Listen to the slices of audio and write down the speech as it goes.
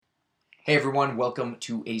Hey everyone, welcome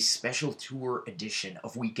to a special tour edition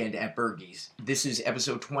of Weekend at Bergie's. This is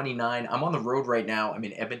episode 29. I'm on the road right now. I'm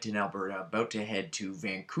in Edmonton, Alberta, about to head to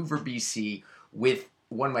Vancouver, BC with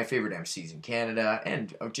one of my favorite MCs in Canada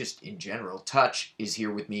and just in general. Touch is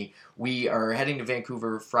here with me. We are heading to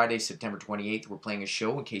Vancouver Friday, September 28th. We're playing a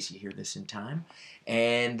show in case you hear this in time.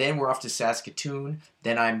 And then we're off to Saskatoon.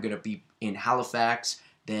 Then I'm going to be in Halifax.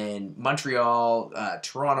 Then Montreal,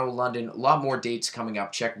 Toronto, London, a lot more dates coming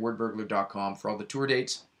up. Check wordburglar.com for all the tour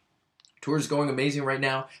dates. Tour is going amazing right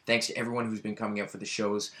now. Thanks to everyone who's been coming out for the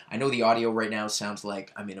shows. I know the audio right now sounds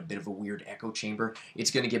like I'm in a bit of a weird echo chamber.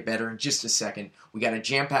 It's going to get better in just a second. We got a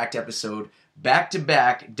jam-packed episode,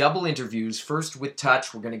 back-to-back, double interviews. First with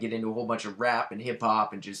Touch. We're going to get into a whole bunch of rap and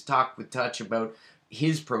hip-hop and just talk with Touch about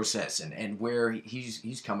his process and where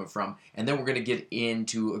he's coming from. And then we're going to get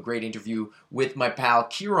into a great interview with my pal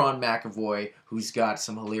Kieran McAvoy, who's got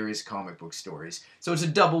some hilarious comic book stories. So it's a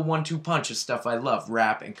double 1-2 punch of stuff I love,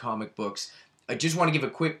 rap and comic books. I just want to give a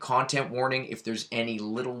quick content warning if there's any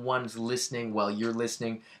little ones listening while you're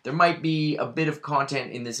listening. There might be a bit of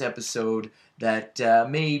content in this episode that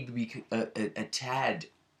may be a tad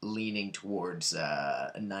leaning towards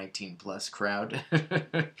a 19-plus crowd.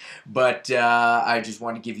 But I just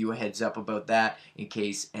want to give you a heads up about that in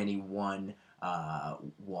case anyone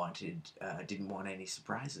didn't want any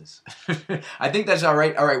surprises. I think that's all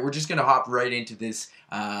right. All right, we're just going to hop right into this.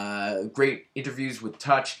 Great interviews with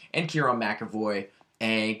Touch and Kieran McAvoy,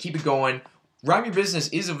 and keep it going. Rhyme Your Business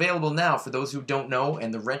is available now for those who don't know,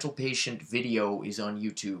 and the Rental Patient video is on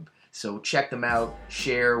YouTube. So check them out,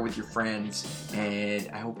 share with your friends, and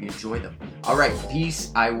I hope you enjoy them. All right,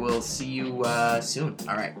 peace. I will see you soon.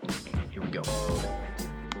 All right, here we go.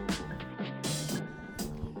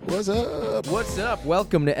 What's up? What's up?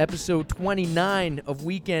 Welcome to episode 29 of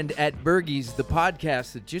Weekend at Bergie's, the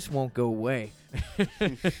podcast that just won't go away.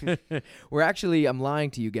 I'm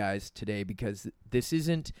lying to you guys today because this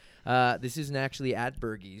isn't actually at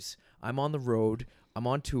Bergie's. I'm on the road. I'm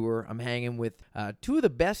on tour. I'm hanging with two of the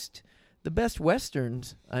best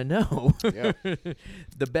Westerns I know. Yeah.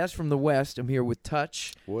 The best from the West. I'm here with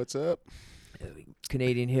Touch. What's up?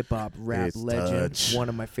 Canadian hip-hop rap It's legend. Touch. One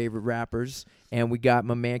of my favorite rappers. And we got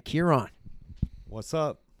my man Kieran. What's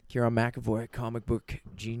up? Kieran McAvoy, comic book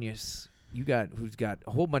genius. Who's got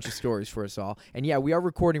a whole bunch of stories for us all. And yeah, we are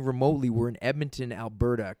recording remotely. We're in Edmonton,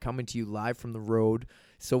 Alberta, coming to you live from the road.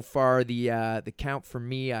 So far, the count for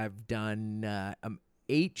me, I've done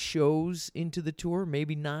 8 shows into the tour,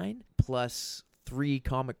 maybe 9, plus 3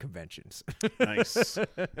 comic conventions. Nice.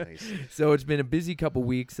 So it's been a busy couple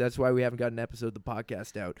weeks. That's why we haven't got an episode of the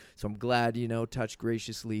podcast out. So I'm glad, Touch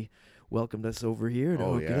graciously welcomed us over here to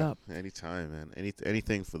hook it up. Anytime, man.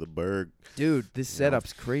 Anything for the Berg. Dude, this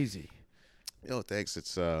setup's crazy. Yo, thanks.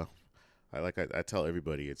 It's I tell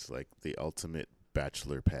everybody it's like the ultimate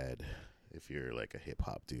bachelor pad if you're like a hip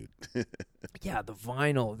hop dude. Yeah, the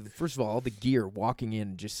vinyl. First of all the gear, walking in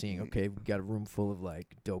and just seeing, okay, we got a room full of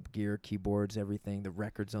like dope gear, keyboards, everything, the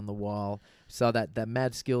records on the wall. Saw that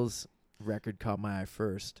Mad Skills record caught my eye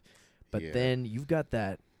first. But then you've got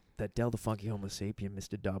that Del the Funky Homo Sapien,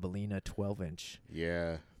 Mr. Dabalina 12-inch.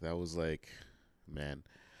 Yeah, that was like, man,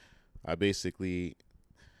 I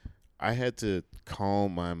had to call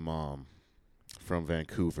my mom from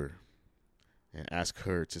Vancouver and ask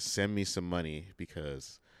her to send me some money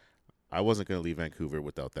because I wasn't going to leave Vancouver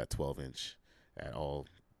without that 12-inch at all.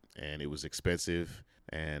 And it was expensive,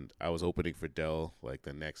 and I was opening for Dell like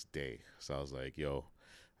the next day. So I was like, yo,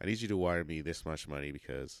 I need you to wire me this much money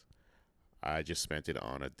because I just spent it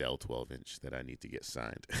on a Dell 12-inch that I need to get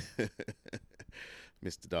signed.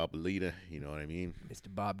 Mr. Dabalina, you know what I mean? Mr.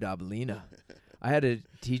 Bob Dabalina. I had a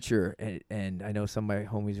teacher, and I know some of my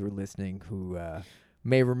homies were listening who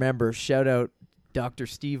may remember, shout out Dr.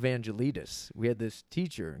 Steve Angelidis. We had this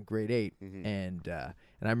teacher in grade 8, and I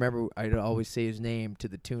remember I'd always say his name to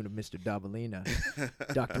the tune of Mr. Dabalina.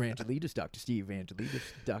 Dr. Angelidis, Dr. Steve Angelidis,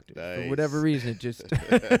 Dr. Nice. For whatever reason, it just...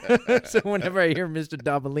 So whenever I hear Mr.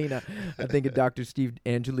 Dabalina, I think of Dr. Steve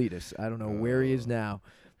Angelidis. I don't know where he is now,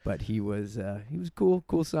 but he was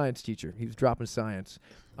cool science teacher. He was dropping science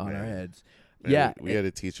on our heads. Man, we had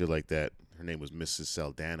a teacher like that. Her name was Mrs.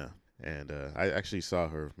 Saldana. And I actually saw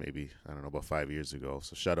her maybe, I don't know, about 5 years ago.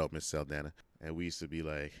 So shout out Miss Saldana. And we used to be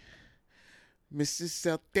like, Mrs.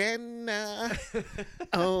 Saldana,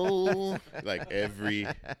 oh, like every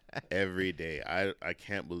day. I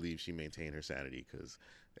can't believe she maintained her sanity because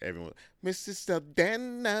everyone, Mrs.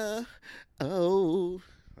 Saldana, oh.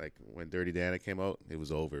 Like when Dirty Dana came out, it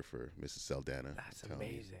was over for Mrs. Saldana. That's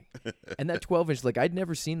amazing. And that 12-inch, like I'd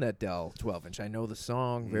never seen that Del 12-inch. I know the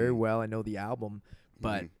song very well. I know the album,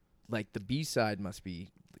 but like the B-side must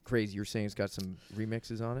be crazy. You're saying it's got some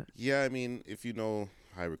remixes on it? Yeah, I mean, if you know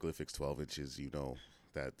Hieroglyphics 12 inches, you know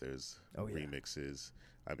that there's remixes.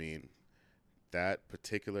 I mean, that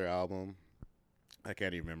particular album, I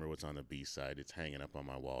can't even remember what's on the B side. It's hanging up on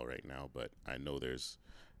my wall right now, but I know there's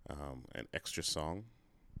an extra song.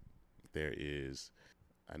 There is,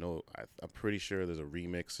 I'm pretty sure there's a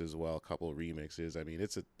remix as well, a couple of remixes. I mean,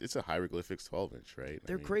 it's a Hieroglyphics 12 inch, right?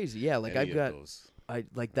 They're crazy, yeah. Like I've got, I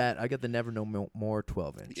like that. I got the Never No More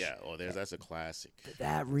 12 inch. Yeah, that's a classic.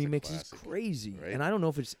 That remix is crazy, right? And I don't know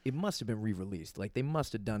if it must have been re-released. Like they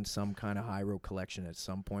must have done some kind of Hyro collection at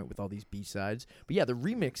some point with all these B sides. But yeah, the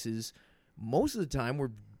remixes most of the time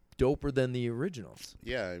were doper than the originals.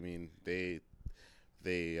 Yeah, I mean they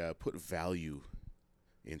put value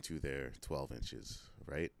into their 12 inches,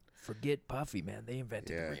 right? Forget Puffy, man. They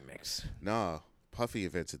invented the remix. Nah, Puffy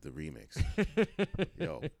invented the remix.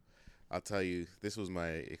 Yo, I'll tell you, this was my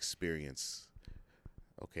experience.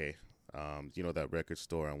 Okay. You know that record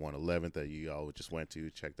store on 111th that you all just went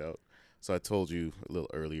to, checked out? So I told you a little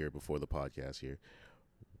earlier before the podcast here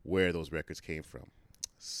where those records came from.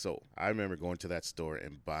 So I remember going to that store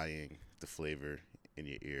and buying the Flavor in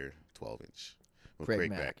Your Ear 12-inch when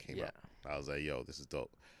Craig Mack came out. I was like, yo, this is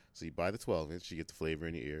dope. So you buy the 12-inch, you get the Flavor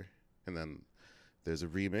in Your Ear, and then there's a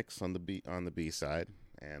remix on the B side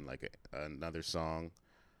and like another song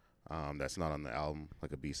that's not on the album,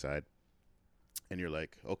 like a B side. And you're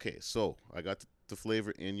like, okay, so I got the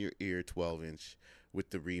Flavor in Your Ear 12-inch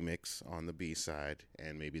with the remix on the B side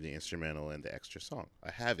and maybe the instrumental and the extra song.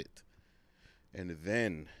 I have it. And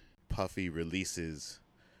then Puffy releases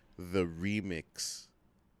the remix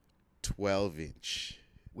 12-inch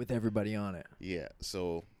with everybody on it. Yeah,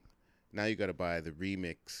 so now you got to buy the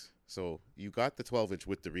remix. So you got the 12-inch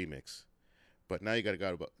with the remix, but now you got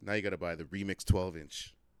to buy the remix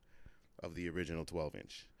 12-inch of the original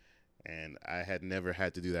 12-inch. And I had never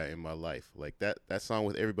had to do that in my life. Like that song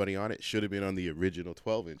with everybody on it should have been on the original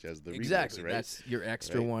 12-inch as the remix, right? That's your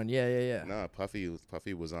extra one. Yeah. Nah, Puffy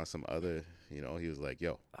was on some other, he was like,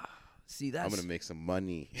 yo, see, I'm going to make some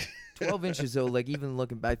money. 12 inches, though, like even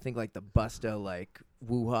looking back, I think like the Busta, like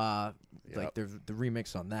Woo-Ha, like the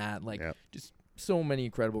remix on that, like just so many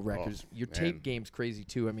incredible records. Your tape game's crazy,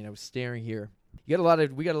 too. I mean, I was staring here. We got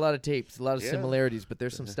a lot of tapes, a lot of similarities, but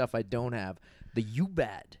there's some stuff I don't have. The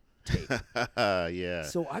U-Bad tape. Yeah.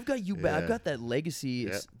 So I've got I've got that Legacy,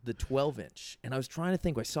 it's the 12-inch, and I was trying to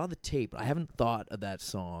think. I saw the tape. I haven't thought of that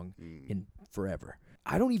song in forever.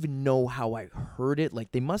 I don't even know how I heard it.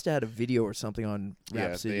 Like they must have had a video or something on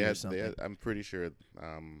Rhapsody or something. I'm pretty sure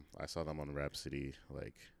I saw them on Rhapsody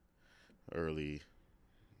like early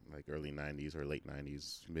 90s or late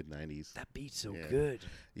 90s, mid 90s. That beat's so good.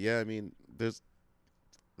 Yeah, I mean, that's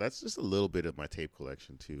just a little bit of my tape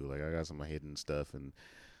collection too. Like I got some of my hidden stuff and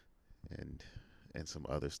some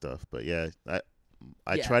other stuff. But yeah,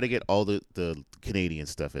 I try to get all the Canadian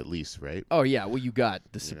stuff at least, right? Oh yeah, well you got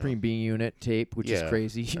the Supreme Being Unit tape, which is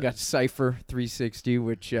crazy. You got Cypher 360,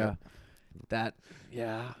 which that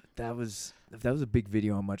was a big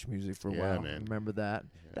video on Much Music for a while. Man. Remember that?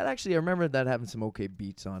 Yeah. I remember that having some okay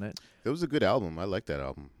beats on it. It was a good album. I like that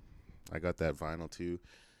album. I got that vinyl too.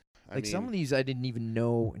 Some of these I didn't even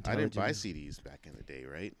know. I didn't buy CDs back in the day,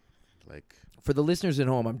 right? Like for the listeners at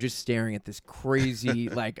home, I'm just staring at this crazy.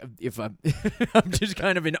 Like if I'm just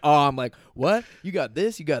kind of in awe. I'm like, what? You got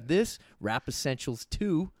this? You got this? Rap Essentials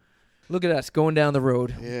 2. Look at us going down the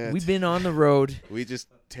road. Yeah, we've been on the road. We just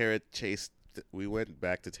chased. We went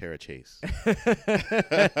back to Tara Chase.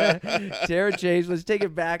 Tara Chase. Let's take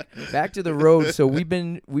it back to the road. So we've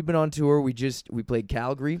been on tour. We played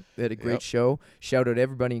Calgary. We had a great show. Shout out to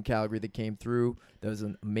everybody in Calgary that came through. That was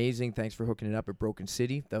an amazing. Thanks for hooking it up at Broken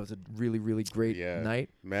City. That was a really, really great night.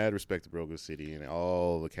 Mad respect to Broken City and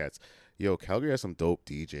all the cats. Yo, Calgary has some dope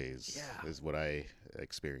DJs. Yeah. Is what I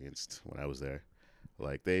experienced when I was there.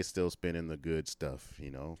 Like, they still spinning the good stuff,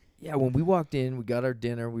 Yeah, when we walked in, we got our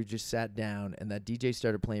dinner, we just sat down, and that DJ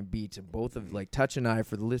started playing beats, and both of, like, Touch and I,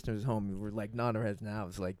 for the listeners at home, we were, like, nodding our heads now. It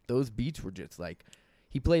was like, those beats were just, like,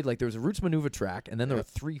 he played, like, there was a Roots Maneuver track, and then there were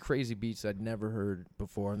 3 crazy beats I'd never heard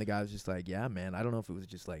before, and the guy was just like, yeah, man, I don't know if it was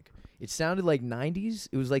just, like, it sounded like 90s.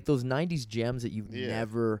 It was like those 90s gems that you've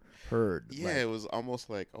never heard. Yeah, like, it was almost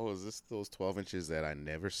like, oh, is this those 12 inches that I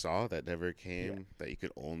never saw, that never came, that you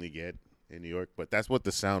could only get in New York? But that's what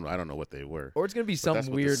the sound, I don't know what they were. Or it's going to be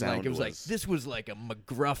something weird, like it was like, this was like a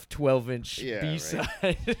McGruff 12-inch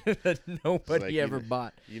B-side that nobody ever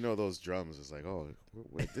bought. Those drums, it's like, oh,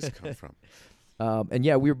 where did this come from? And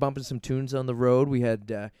yeah, we were bumping some tunes on the road. We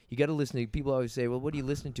had, you got to listen to, people always say, well, what are you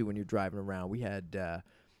listening to when you're driving around? We had,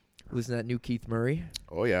 listen to that new Keith Murray.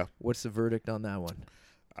 Oh, yeah. What's the verdict on that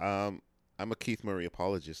one? I'm a Keith Murray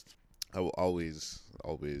apologist. I will always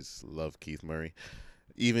love Keith Murray.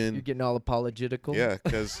 Even You're getting all apologetical. yeah,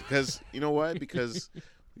 because you know why? Because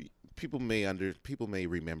people may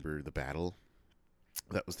remember the battle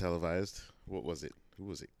that was televised. What was it? Who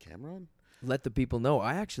was it? Cameron? Let the people know.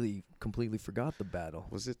 I actually completely forgot the battle.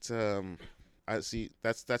 Was it? I see.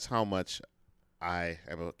 That's how much I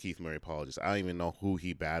am a Keith Murray apologist. I don't even know who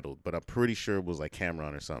he battled, but I'm pretty sure it was like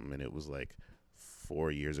Cameron or something, and it was like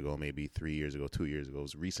 4 years ago, maybe 3 years ago, 2 years ago. It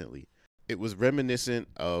was recently. It was reminiscent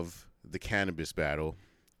of the cannabis battle,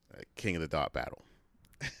 King of the Dot battle,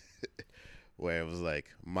 where it was like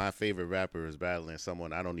my favorite rapper is battling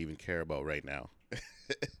someone I don't even care about right now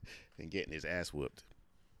and getting his ass whooped.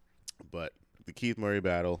 But the Keith Murray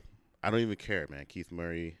battle, I don't even care, man. Keith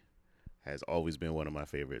Murray has always been one of my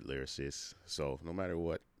favorite lyricists. So no matter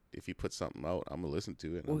what, if he puts something out, I'm gonna listen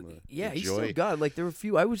to it. And I'm yeah, enjoy. he's still got like there were a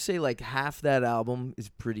few. I would say like half that album is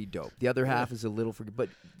pretty dope. The other half is a little but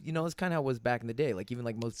it's kind of how it was back in the day. Like even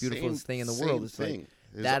like Most Beautiful Thing in the World. It's like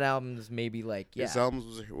that album's maybe like his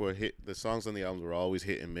albums were hit. The songs on the albums were always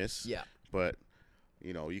hit and miss. Yeah, but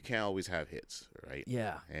you can't always have hits, right?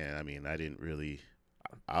 Yeah, and I mean, I didn't really.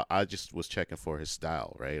 I just was checking for his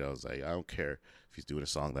style, right? I was like, I don't care if he's doing a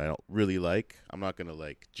song that I don't really like. I'm not gonna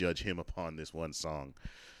like judge him upon this one song.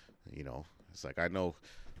 It's like I know,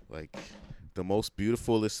 like the most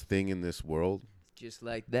beautifulest thing in this world. Just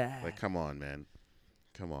like that. Like, come on, man.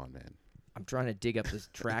 I'm trying to dig up this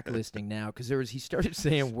track listing now because he started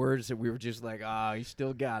saying words that we were just like, he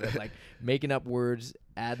still got it. Like making up words,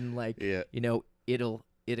 adding like,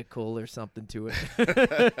 itical or something to it.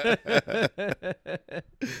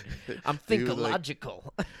 I'm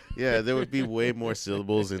thinkological. Like, yeah, there would be way more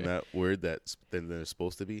syllables in that word than there's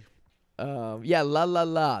supposed to be. La la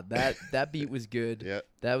la. That beat was good. Yeah,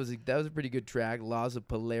 that was a pretty good track. Laws of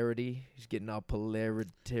Polarity. He's getting all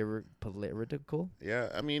polaritical. Yeah,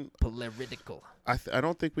 I mean polaritical. I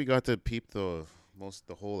don't think we got to peep the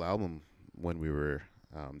whole album when we were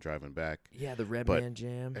driving back. Yeah, the Redman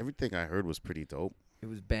Jam. Everything I heard was pretty dope. It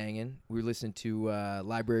was banging. We were listening to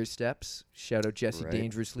Library Steps. Shout out Jesse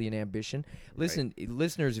Dangerously and Ambition. Listen,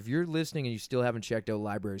 listeners, if you're listening and you still haven't checked out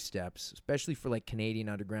Library Steps, especially for like Canadian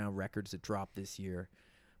underground records that dropped this year,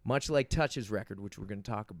 much like Touch's record, which we're going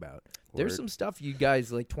to talk about, there's some stuff you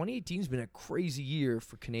guys like. 2018's been a crazy year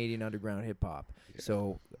for Canadian underground hip hop. Yeah.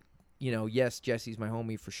 So, yes, Jesse's my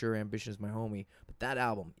homie for sure. Ambition's my homie, but that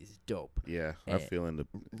album is dope. Yeah, I'm feeling the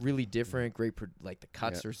really different. Great, like the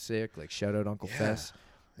cuts are sick. Like shout out Uncle Fess.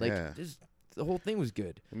 Like the whole thing was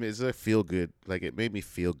good. I mean, it's like feel good. Like it made me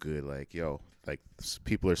feel good. Like like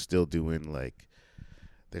people are still doing like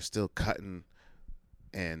they're still cutting,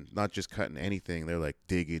 and not just cutting anything. They're like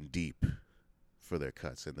digging deep for their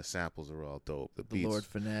cuts, and the samples are all dope. The beats, Lord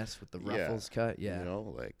Finesse with the Ruffles cut. Yeah,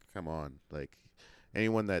 like come on, like.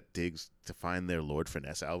 Anyone that digs to find their Lord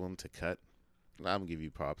Finesse album to cut, I'm going to give you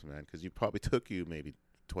props, man, because it probably took you maybe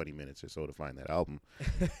 20 minutes or so to find that album.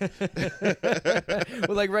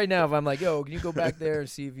 Well, like right now, if I'm like, yo, can you go back there and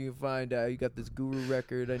see if you find you got this Guru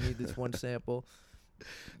record, I need this one sample.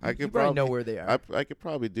 You probably know where they are. I could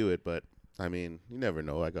probably do it, but I mean, you never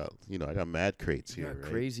know. I got mad crates here, right?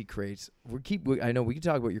 Crazy crates. I know we can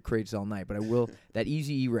talk about your crates all night, but I will. That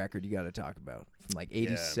Eazy-E record you got to talk about from like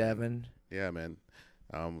 87. Yeah, man.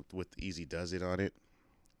 With Easy Does It on it.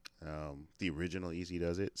 The original Easy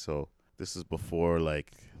Does It. So this is before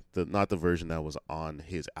like not the version that was on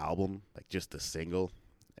his album, like just the single.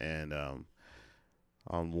 And on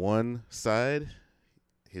one side,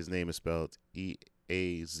 his name is spelled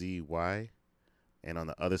Eazy, and on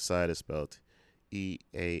the other side is spelled Easy.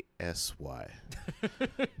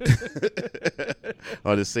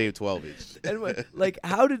 On the same 12-inch. And like,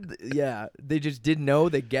 how did they just didn't know?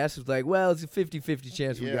 They guessed. It was like, well, it's a 50-50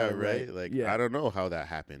 chance we got it right. Like, I don't know how that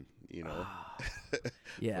happened, Yeah.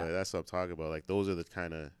 But that's what I'm talking about. Like, those are the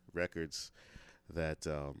kind of records that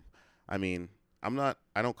I mean, I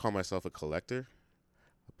don't call myself a collector,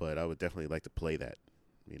 but I would definitely like to play that.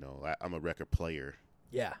 I'm a record player.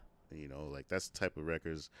 Yeah. Like that's the type of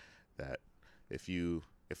records that if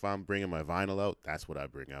I'm bringing my vinyl out, that's what I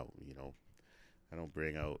bring out. I don't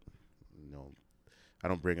bring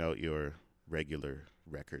out your regular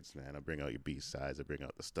records, man. I bring out your B-sides. I bring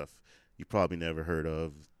out the stuff you probably never heard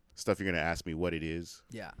of, stuff you're gonna ask me what it is.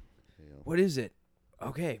 Yeah. What is it?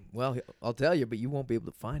 Okay, well, I'll tell you, but you won't be able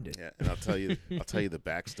to find it. Yeah, and I'll tell you the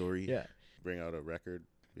backstory. Yeah. Bring out a record,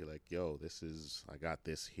 be like, yo, I got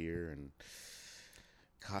this here, and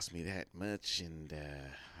cost me that much, and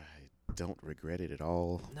don't regret it at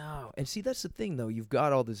all. No. And see, that's the thing, though. You've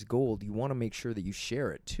got all this gold. You want to make sure that you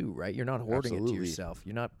share it, too, right? You're not hoarding it to Absolutely. yourself.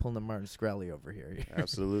 You're not pulling a Martin Shkreli over here.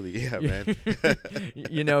 Absolutely, yeah, man.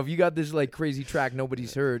 You know, if you got this, like, crazy track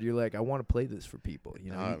nobody's heard, you're like, I want to play this for people.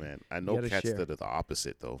 You know, Nah, man. I know gotta cats share. that are the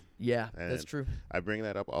opposite, though. Yeah, that's And true. I bring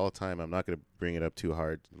that up all the time. I'm not going to bring it up too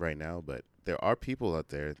hard right now, but there are people out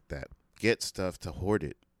there that get stuff to hoard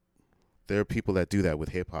it. There are people that do that with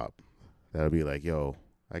hip hop. That'll be like, yo,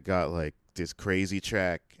 I got like this crazy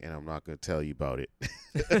track and I'm not going to tell you about it.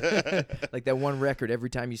 Like that one record, every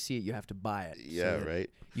time you see it, you have to buy it. so Yeah, that right.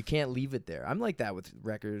 You can't leave it there. I'm like that with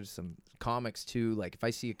records, some comics too. Like if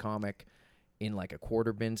I see a comic in like a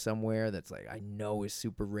quarter bin somewhere that's like I know is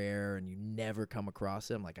super rare and you never come across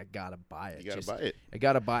it, I'm like, I gotta buy it. You got to buy it. I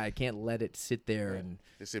gotta buy it. I can't let it sit there Yeah. and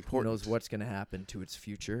It's who important. knows what's gonna happen to its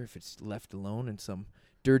future if it's left alone in some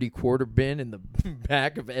dirty quarter bin in the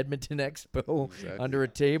back of Edmonton Expo Exactly. under a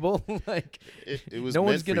table. Like It was no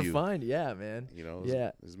meant one's for gonna you. find. Yeah, man. You know,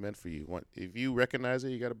 Yeah. it's meant for you. If you recognize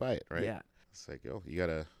it, you got to buy it, right? Yeah. It's like, yo, you got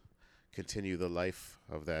to continue the life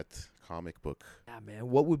of that comic book. Yeah, man.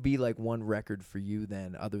 What would be like one record for you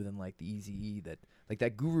then, other than like the Eazy-E that like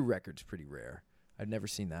that Guru record's pretty rare. I've never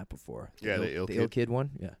seen that before. Yeah, the Ill Kid. Kid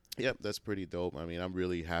one. Yeah. Yep, that's pretty dope. I mean, I'm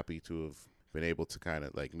really happy to have been able to kind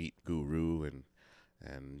of like meet Guru and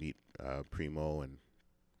meet Primo. And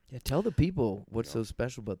Yeah. Tell the people what's know. so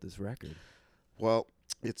special about this record. well,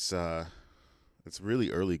 it's really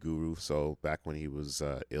early Guru, so back when he was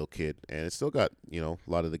Ill Kid, and it's still got, you know,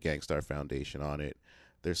 a lot of the Gangstar Foundation on it.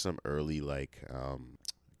 There's some early like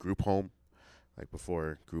Group Home, like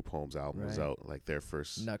before Group Home's album was Right. out, like their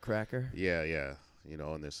first. Nutcracker. Yeah, you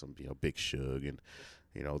know, and there's some, you know, Big Shug and,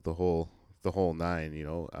 you know, the whole nine, you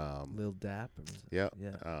know. Lil Dap. Or was it- Yeah.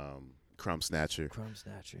 Yeah. Crumb Snatcher, Crumb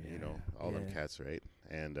Snatcher. Yeah. you know, all them Yeah. cats, right?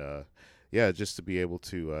 And yeah, just to be able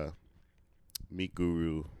to meet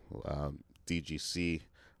Guru, DGC,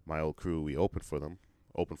 my old crew, we opened for them,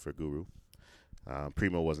 opened for Guru.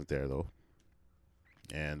 Primo wasn't there though,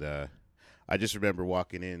 and I just remember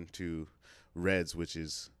walking into Reds, which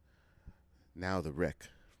is now the Rec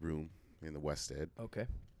Room in the West End, Okay.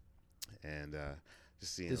 and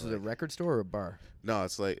just seeing This was a like- record store or a bar? No,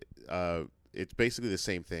 it's like it's basically the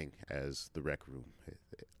same thing as the Rec Room.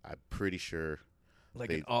 I'm pretty sure. Like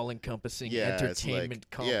They- an all-encompassing Yeah, it's entertainment like,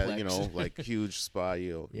 complex. Yeah, you know, like huge spa.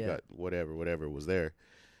 You know, you Yeah. got whatever was there.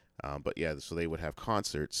 But yeah, so they would have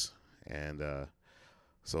concerts, and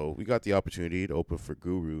so we got the opportunity to open for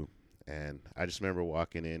Guru, and I just remember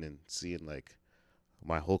walking in and seeing like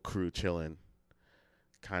my whole crew chilling,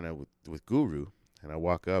 kind of with Guru, and I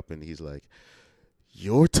walk up and he's like,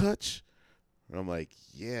 "Your touch," and I'm like,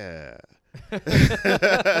 "Yeah."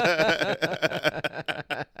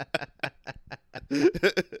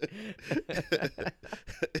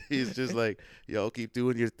 He's just like, "Yo, keep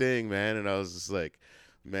doing your thing, man." And I was just like,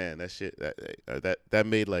 "Man, that shit that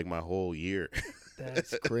made like my whole year."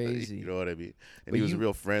 That's crazy. You know what I mean? And But he was you-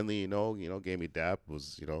 real friendly, you know, gave me dap,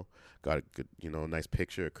 was, you know, got a good, you know, nice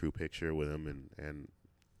picture, a crew picture with him and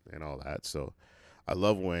all that. So I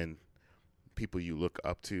love when people you look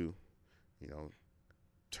up to, you know,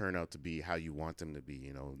 turn out to be how you want them to be,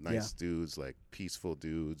 you know, nice dudes, like peaceful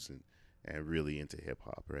dudes and really into hip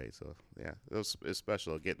hop, right? So yeah, it's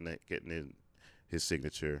special getting in his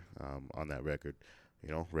signature on that record. You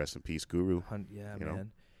know, rest in peace, Guru. Yeah, you man. know?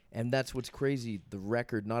 And that's what's crazy. The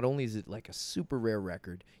record, not only is it like a super rare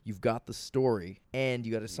record, you've got the story, and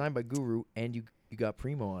you got it signed by Guru, and you got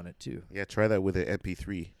Primo on it too. Yeah, try that with an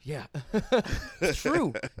MP3. Yeah, it's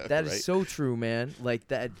true. That is Right? so true, man. Like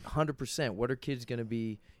that, 100%. What are kids gonna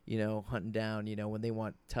be, you know, hunting down, you know, when they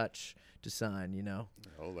want Touch to sign, you know?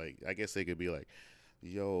 You know, like I guess they could be like,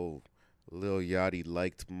 "Yo, Lil Yachty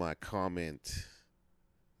liked my comment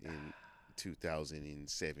in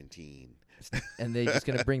 2017." And they just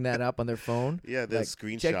gonna bring that up on their phone. Yeah, they'll Like,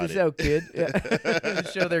 screenshot check this it. out, kid. Yeah.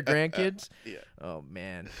 Show their grandkids. Yeah. Oh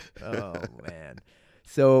man.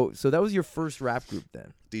 So that was your first rap group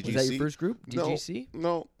then? Was that DGC? your first group? No. DGC?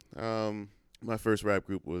 No. My first rap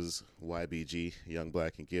group was YBG, Young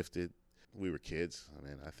Black and Gifted. We were kids. I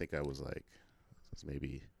mean, I think I was like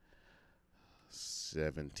maybe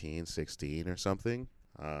 17, 16 or something.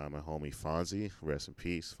 My homie Fonzie, rest in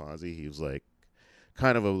peace, Fonzie. He was like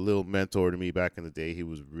kind of a little mentor to me back in the day. He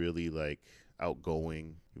was really like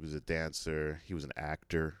outgoing. He was a dancer. He was an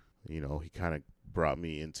actor. You know, he kind of brought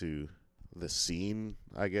me into the scene,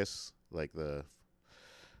 I guess. Like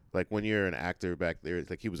when you're an actor back there,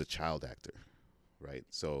 like he was a child actor, right?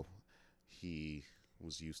 So he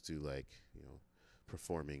was used to like, you know,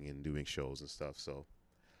 performing and doing shows and stuff. So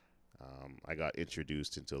I got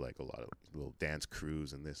introduced into like a lot of little dance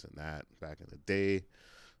crews and this and that back in the day.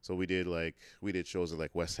 So we did shows at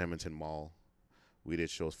like West Hamilton Mall. We did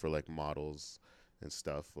shows for like models and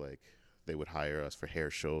stuff. Like they would hire us for hair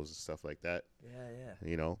shows and stuff like that. Yeah.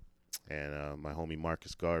 You know, and my homie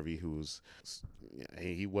Marcus Garvey,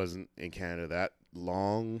 he wasn't in Canada that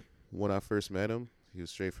long when I first met him. He was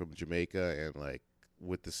straight from Jamaica and like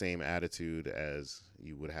with the same attitude as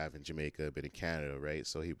you would have in Jamaica, but in Canada, right?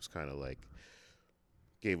 So he was kind of like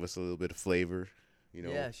gave us a little bit of flavor, you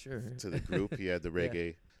know, Yeah, sure. to the group. He had the Yeah.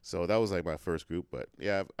 reggae. So that was like my first group. But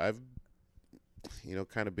yeah, I've you know,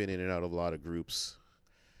 kind of been in and out of a lot of groups.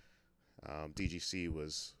 DGC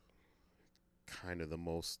was kind of the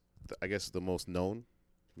most known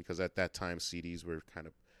because at that time CDs were kind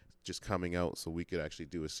of just coming out, so we could actually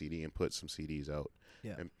do a CD and put some CDs out.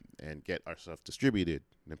 Yeah. And get our stuff distributed,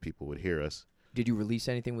 and people would hear us. Did you release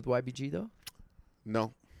anything with YBG though?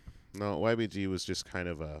 No, YBG was just kind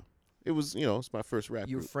of it was, you know, it's my first rap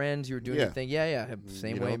You were group. friends, you were doing Yeah. your thing. Yeah.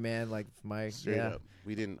 Same You way, know? man. Like my Straight up.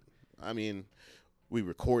 We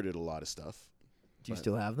recorded a lot of stuff. Do you But-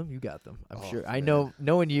 still have them? You got them. I'm Oh, sure. I man. know,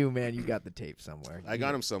 knowing you, man, you got the tape somewhere. I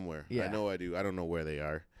got them somewhere. Yeah. I know I do. I don't know where they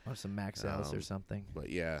are. Or some Max L's or Um, something. But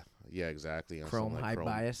yeah, exactly. On Chrome something high like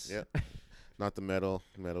bias. Yeah. Not the metal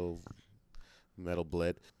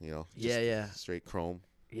bled, you know. Just Yeah. Straight chrome.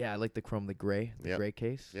 Yeah, I like the chrome, the gray Yep.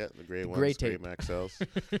 case. Yeah, the gray The ones, gray gray tape. Max L's.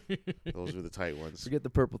 Those were the tight ones. Forget the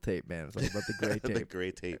purple tape, man. It's all about the gray The tape.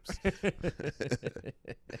 gray tapes.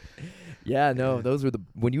 Yeah, no, those were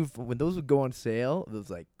when those would go on sale, it was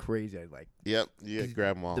like crazy. I like Yep, you gotta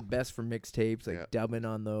grab them all. the best for mixtapes, like Yeah. dubbing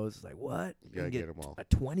on those. Like what? You gotta get them all. a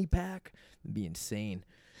 20-pack? It'd be insane.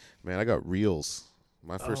 Man, I got reels.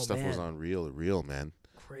 My first Oh, stuff was man. on reel, man.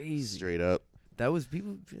 Crazy. Straight up. That was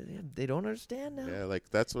people. They don't understand now. Yeah, like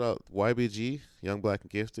that's what YBG, Young Black and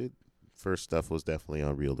Gifted. First stuff was definitely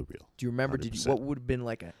on reel to reel. Do you remember? 100%. What would have been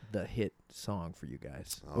like the hit song for you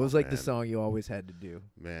guys? What Oh, was like the man. song you always had to do?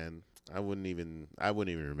 Man, I wouldn't even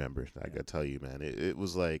remember. I gotta tell you, man. It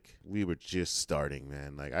was like we were just starting,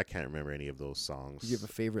 man. Like I can't remember any of those songs. Did you have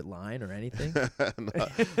a favorite line or anything?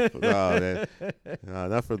 no, man. No,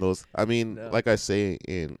 not for those. I mean, No. like I say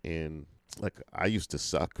in like I used to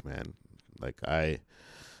suck, man. Like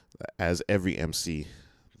as every MC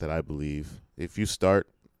that I believe, if you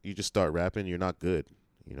just start rapping, you're not good.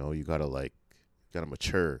 You know, you gotta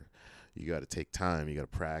mature. You gotta take time. You gotta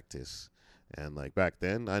practice. And like back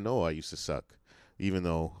then, I know I used to suck, even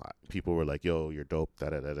though people were like, "Yo, you're dope." Da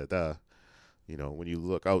da da da da. You know, when you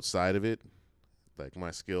look outside of it, like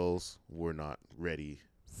my skills were not ready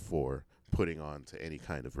for putting on to any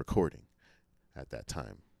kind of recording at that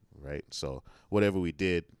time, right? So whatever we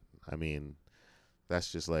did, I mean,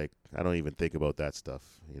 that's just like I don't even think about that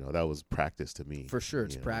stuff. You know, that was practice to me. For sure,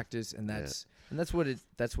 it's you know? practice, and that's what it is.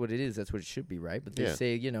 That's what it should be, right? But they Yeah.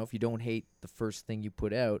 say, you know, if you don't hate the first thing you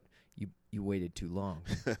put out, you waited too long.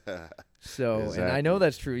 So, and I know Exactly.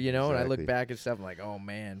 that's true, you know. And I look Exactly. back at stuff I'm like, oh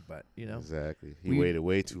man, but you know, Exactly. He We- waited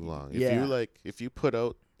way too long. Yeah. If you put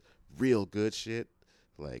out real good shit,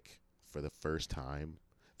 like for the first time,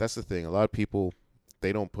 that's the thing. A lot of people,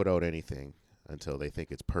 they don't put out anything until they think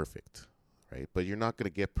it's perfect, right? But you're not gonna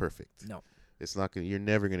get perfect. No. It's not gonna. You're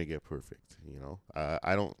never gonna get perfect. You know.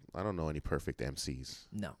 I don't know any perfect MCs.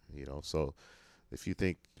 no. You know. So if you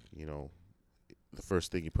think, you know, the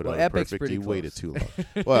first thing you put Well, out is Epic's perfect, pretty you waited close. too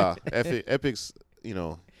long. Well, Epic's, you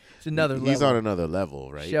know, It's another he's level. on another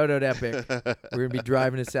level, right? Shout out Epic. We're gonna be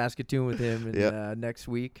driving to Saskatoon with him next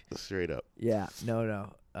week. Straight up. Yeah,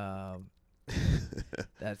 no.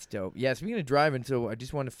 That's dope. Yeah, speaking of driving, so I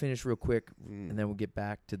just want to finish real quick, and then we'll get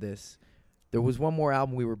back to this. There was one more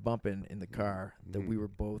album we were bumping in the car that we were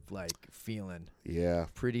both like feeling Yeah.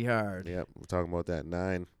 pretty hard. Yep. We're talking about that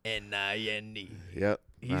 9. N-I-N-E. Yep.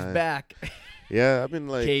 He's 9. back. Yeah, I've been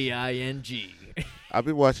like K-I-N-G. I've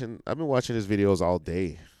been watching his videos all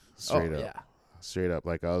day. Straight Oh up. yeah. Straight up.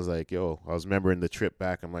 Like I was like, yo, I was remembering the trip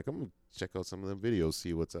back. I'm like, I'm gonna check out some of them videos,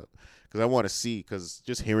 see what's up. Because I want to see, because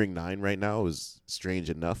just hearing 9 right now is strange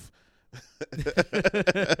enough.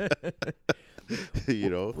 You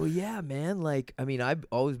know? Well, yeah, man. Like, I mean, I've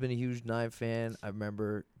always been a huge 9 fan. I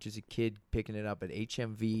remember just a kid picking it up at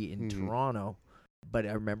HMV in Toronto, but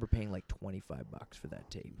I remember paying like $25 for that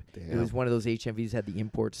tape. Damn. It was one of those HMVs that had the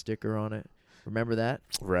import sticker on it. Remember that?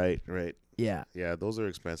 Right. Yeah. Yeah, those are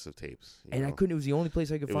expensive tapes. you And I know? couldn't. It was the only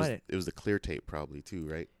place I could find it. It was the clear tape probably too,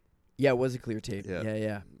 right? Yeah, it was a clear tape. Yeah.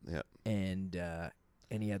 Yeah. Yeah.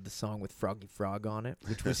 And he had the song with Froggy Frog on it,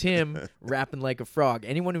 which was him rapping like a frog.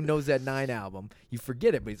 Anyone who knows that 9 album, you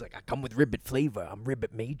forget it, but he's like, I come with Ribbit flavor. I'm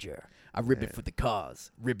Ribbit Major. I ribbit for the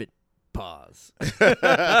cause. Ribbit Pause.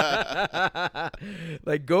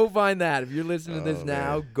 Like, go find that. If you're listening to this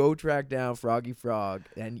now, man. go track down Froggy Frog.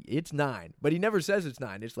 And it's 9. But he never says it's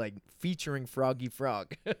 9. It's like featuring Froggy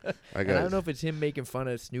Frog. I don't know if it's him making fun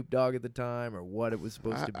of Snoop Dogg at the time or what it was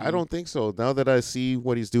supposed to be. I don't think so. Now that I see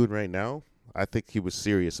what he's doing right now, I think he was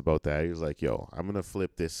serious about that. He was like, yo, I'm going to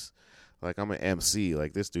flip this. Like, I'm an MC.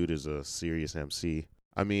 Like, this dude is a serious MC.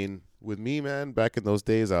 I mean, with me, man, back in those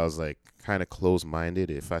days, I was like kind of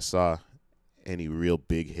close-minded. If I saw any real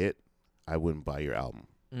big hit, I wouldn't buy your album.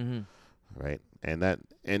 Mm-hmm. Right? And that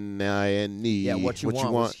N-I-N-E, Yeah, What You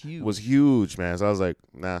Want was huge, man. So I was like,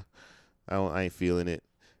 nah, I ain't feeling it,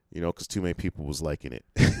 because too many people was liking it.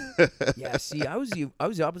 Yeah, see, I was the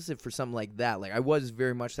opposite for something like that. Like, I was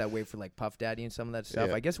very much that way for like Puff Daddy and some of that stuff.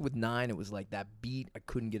 Yeah. I guess with 9, it was like that beat I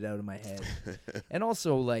couldn't get out of my head. And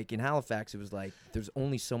also, like in Halifax, it was like there's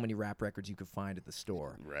only so many rap records you could find at the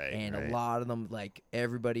store, Right, and right. a lot of them, like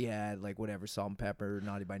everybody had like whatever, Salt and Pepper,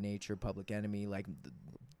 Naughty by Nature, Public Enemy, like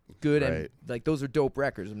good and Right. like those are dope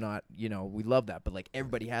records. I'm not, we love that, but like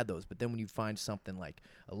everybody had those. But then when you find something like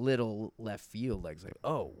a little left field, like it's like,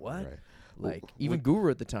 oh, what? Right. Like Well, even Guru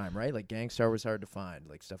at the time, right? Like Gangstar was hard to find,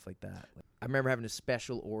 like stuff like that. I remember having a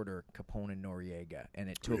special order Capone and Noriega, and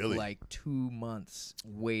it took Really? like 2 months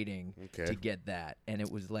waiting Okay. to get that, and it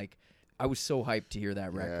was like I was so hyped to hear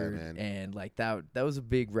that Yeah, record, man. and like that was a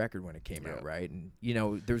big record when it came out, Yeah. right? And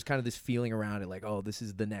there was kind of this feeling around it, like, oh, this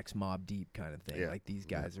is the next Mobb Deep kind of thing. Yeah. Like these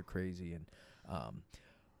guys are crazy, and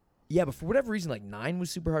yeah, but for whatever reason, like 9 was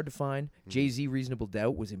super hard to find. Jay-Z Reasonable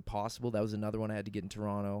Doubt was impossible. That was another one I had to get in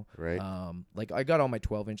Toronto. Right. Like I got all my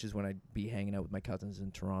 12 inches when I'd be hanging out with my cousins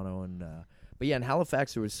in Toronto, and but yeah, in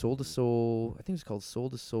Halifax there was Soul to Soul. I think it was called Soul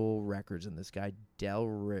to Soul Records, and this guy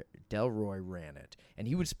Delroy ran it, and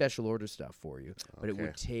he would special order stuff for you, but it Okay.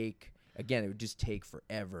 would take. Again, it would just take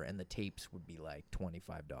forever, and the tapes would be like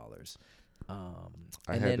 $25. I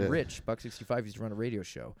And had then to- Rich, Buck 65, used to run a radio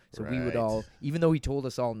show. So we would Right. all, even though he told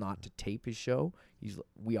us all not to tape his show,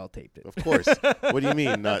 we all taped it. Of course. What do you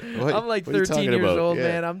mean? Not? What, I'm like what are you 13 talking years about? old, Yeah.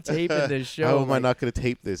 man. I'm taping this show. How am I like- not going to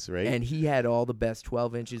tape this, right? And he had all the best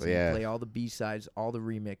 12 inches. And Yeah. he'd play all the B-sides, all the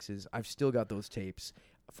remixes. I've still got those tapes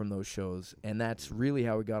from those shows. And that's really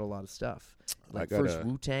how we got a lot of stuff. Like got first a-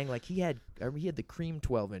 Wu-Tang, like he had the Cream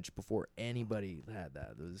 12-inch before anybody had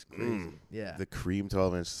that. It was crazy. Yeah. The Cream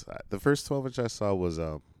 12-inch. The first 12-inch I saw was,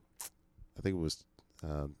 I think it was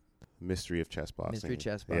Mystery of Chess Boxing. Mystery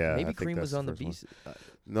Chess Boxing. Yeah, I Maybe think Cream that's was on the first one. B.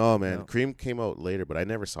 No, man. No. Cream came out later, but I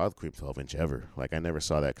never saw the Cream 12-inch ever. Like, I never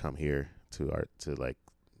saw that come here to like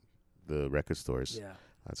the record stores. Yeah.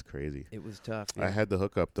 That's crazy. It was tough. I had the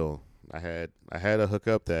hookup though. I had a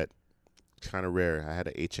hookup that kind of rare. I had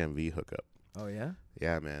a HMV hookup. Oh, yeah?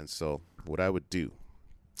 Yeah, man. So what I would do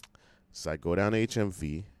is I'd go down to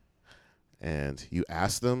HMV and you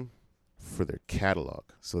ask them for their catalog.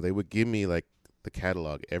 So they would give me like the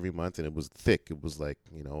catalog every month, and it was thick. It was like,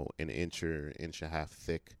 an inch or inch and a half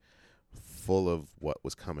thick, full of what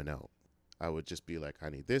was coming out. I would just be like, I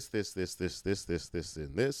need this, and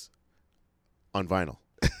this on vinyl.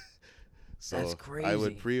 So That's I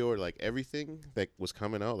would crazy. pre-order like everything that was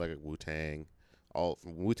coming out, like Wu-Tang, all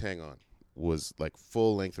from Wu-Tang on was like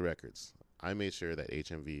full length records. I made sure that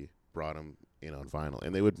HMV brought them in on vinyl,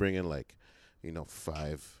 and they would bring in like,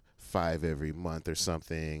 five every month or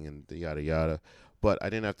something, and yada yada. But I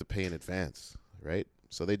didn't have to pay in advance, right?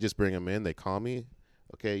 So they just bring them in. They call me,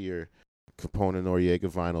 okay, your Capone and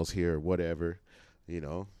Noriega vinyls here, or whatever,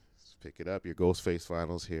 pick it up. Your Ghostface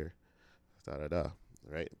vinyls here, da da da,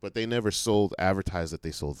 right? But they never advertised that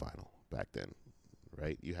they sold vinyl back then,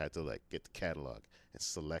 right? You had to like get the catalog and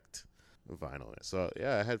select vinyl. So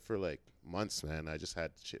yeah, I had for like months, man. I just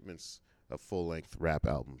had shipments of full length rap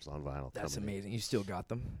albums on vinyl. That's coming in. amazing. You still got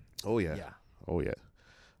them? Oh yeah. Yeah. Oh yeah.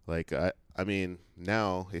 Like I mean,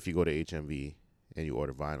 now if you go to HMV and you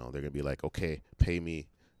order vinyl, they're gonna be like, okay, pay me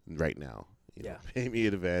right now. Yeah. Pay me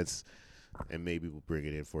in advance, and maybe we'll bring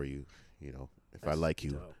it in for you. If I That's like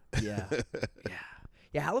you. dope. Yeah. Yeah.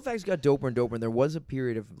 Yeah, Halifax got doper and doper, and there was a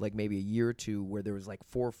period of like maybe a year or two where there was like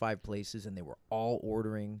 4 or 5 places, and they were all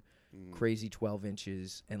ordering crazy 12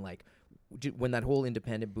 inches, and like when that whole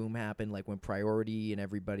independent boom happened, like when Priority and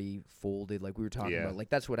everybody folded, like we were talking Yeah. about, like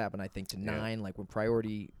that's what happened, I think, to Yeah. 9, like when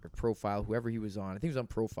Priority or Profile, whoever he was on, I think he was on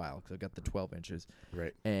Profile because I got the 12 inches,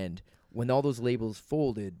 Right. and when all those labels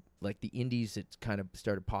folded, like the indies that kind of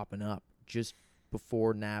started popping up just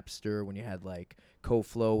before Napster, when you had like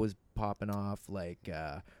CoFlow was popping off, like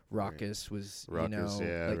Ruckus was, Ruckus,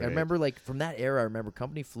 yeah, like I right. remember like from that era, I remember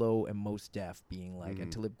Company Flow and Mos Def being like,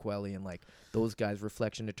 and Talib Kweli and like those guys,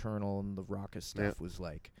 Reflection Eternal and the Ruckus stuff was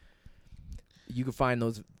like, you could find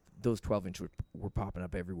those 12-inch were popping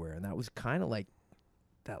up everywhere, and that was kind of like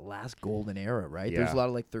that last golden era, right? Yeah. There's a lot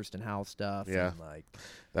of like Thurston Howell stuff, Yeah. and like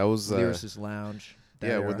That was Lyricist Lounge. that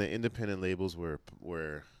yeah, era. when the independent labels were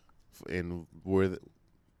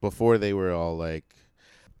before they were all like,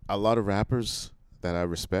 a lot of rappers that I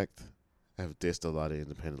respect have dissed a lot of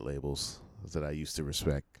independent labels that I used to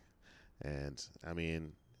respect. And I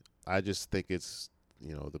mean, I just think it's,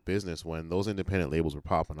 the business when those independent labels were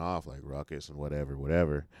popping off like Ruckus and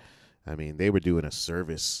whatever. I mean, they were doing a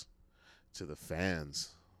service to the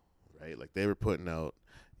fans, right? Like they were putting out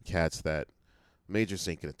cats that Major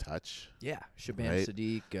ain't gonna touch. Yeah, Shaban Right?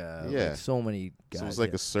 Sadiq. Yeah. Like so many guys. So it's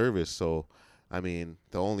like a service. So, I mean,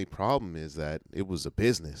 the only problem is that it was a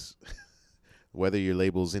business. Whether your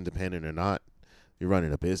label's independent or not, you're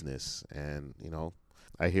running a business. And,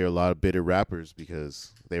 I hear a lot of bitter rappers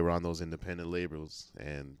because they were on those independent labels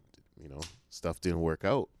and, stuff didn't work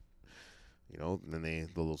out. And then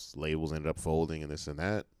those labels ended up folding and this and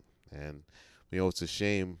that. And, it's a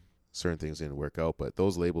shame certain things didn't work out. But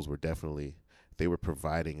those labels were definitely, they were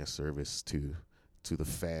providing a service to the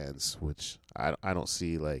fans, which I don't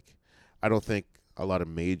see like, I don't think a lot of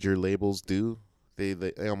major labels do. They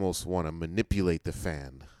almost want to manipulate the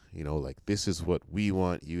fan, like this is what we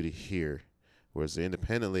want you to hear. Whereas the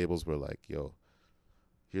independent labels were like, yo,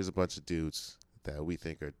 here's a bunch of dudes that we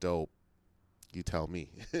think are dope. You tell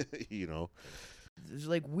me, There's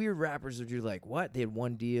like weird rappers that you're like, what? They had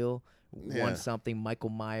one deal, Yeah. won something. Michael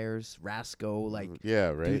Myers, Rasco, like yeah,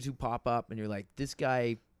 right. dudes who pop up, and you're like, this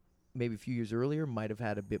guy, maybe a few years earlier, might have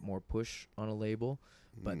had a bit more push on a label,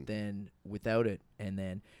 but then without it, and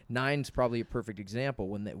then Nine's probably a perfect example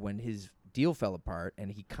when his deal fell apart,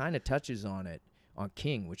 and he kind of touches on it on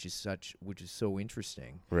King, which is so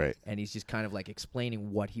interesting, Right. and he's just kind of like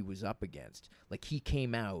explaining what he was up against. Like he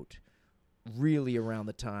came out really around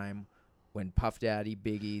the time when Puff Daddy,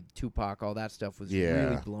 Biggie, Tupac, all that stuff was Yeah.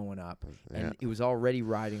 really blowing up, and Yeah. it was already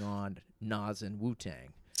riding on Nas and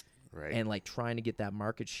Wu-Tang. Right. And like trying to get that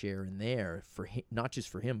market share in there for him, not just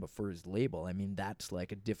for him, but for his label. I mean, that's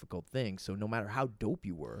like a difficult thing. So no matter how dope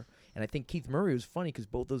you were, and I think Keith Murray was funny because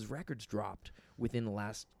both those records dropped within the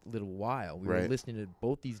last little while. We were Right. listening to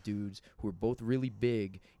both these dudes who were both really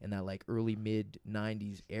big in that like early mid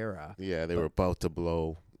 '90s era. Yeah, they were about to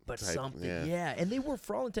blow. But type, something, yeah. yeah. And they were,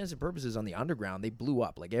 for all intents and purposes, on the underground. They blew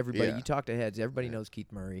up. Like everybody, Yeah. you talk to heads, everybody Yeah. knows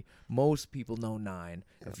Keith Murray. Most people know Nine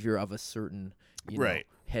if you're of a certain, Right.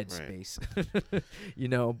 headspace.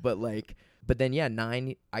 But then, yeah,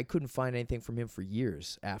 Nine, I couldn't find anything from him for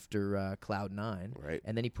years after Cloud 9. Right.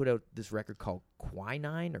 And then he put out this record called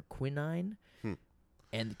Quinine or Quinine.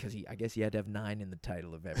 And because I guess he had to have 9 in the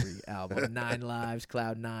title of every album. 9 Lives,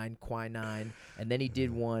 Cloud 9, Quinine. And then he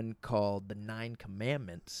did one called The 9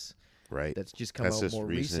 Commandments. Right. That's just come That's out just more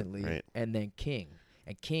recent, recently. right. And then King.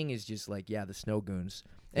 And King is just like, the Snow Goons.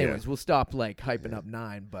 Anyways, we'll stop like hyping up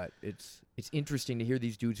 9, but it's interesting to hear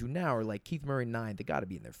these dudes who now are like Keith Murray 9, they got to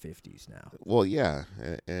be in their 50s now. Well, yeah,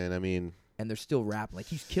 and I mean, And they're still rapping. Like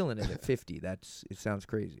he's killing it at 50. It sounds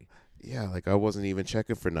crazy. yeah, like I wasn't even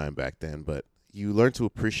checking for 9 back then, but you learn to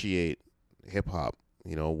appreciate hip hop,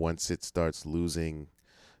 once it starts losing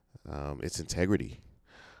its integrity.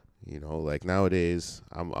 Like nowadays,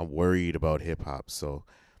 I'm worried about hip hop, so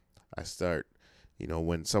I start,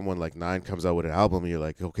 when someone like 9 comes out with an album, you're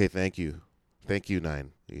like, okay, thank you,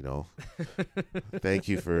 9. Thank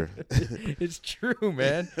you for It's true,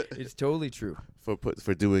 man. It's totally true.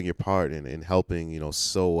 for doing your part in helping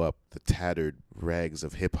sew up the tattered rags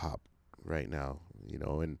of hip hop right now.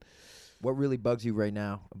 And What really bugs you right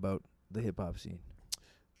now about the hip hop scene?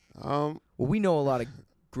 Well, we know a lot of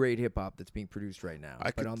great hip hop that's being produced right now, I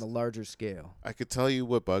but could- on the larger scale. I could tell you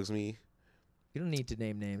what bugs me. You don't need to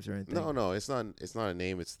name names or anything. No, it's not a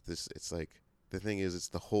name. It's this. It's like the thing is, it's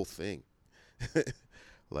the whole thing.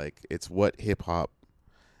 Like it's what hip hop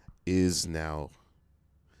is now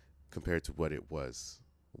compared to what it was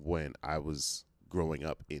when I was growing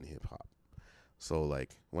up in hip hop. So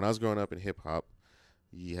like when I was growing up in hip hop,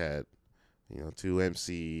 you had 2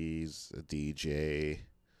 MCs, a DJ,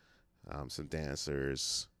 some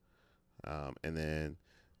dancers, and then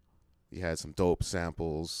you had some dope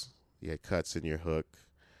samples. You had cuts in your hook.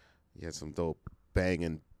 You had some dope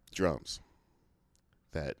banging drums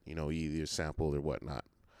that, you either sampled or whatnot.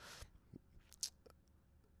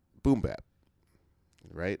 Boom bap,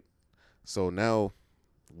 right? So now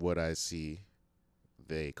what I see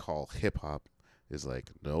they call hip hop is like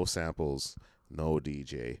no samples, no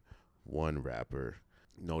DJ, one rapper,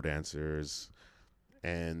 no dancers,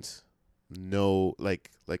 and no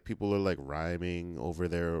like people are like rhyming over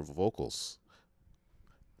their vocals.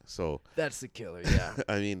 So That's the killer, yeah.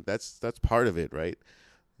 I mean that's part of it, right?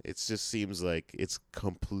 It just seems like it's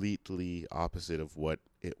completely opposite of what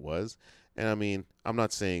it was. And I mean, I'm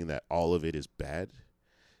not saying that all of it is bad.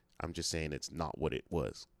 I'm just saying it's not what it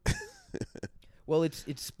was. Well, it's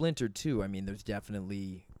splintered too. I mean, there's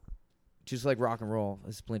definitely, just like rock and roll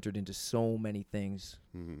is splintered into so many things.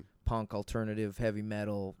 Mm-hmm. Punk, alternative, heavy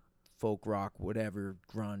metal, folk rock, whatever,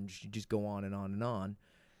 grunge, you just go on and on and on.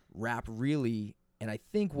 Rap really, and I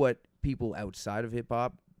think what people outside of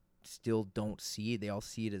hip-hop still don't see, they all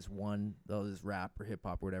see it as one, oh, this rap or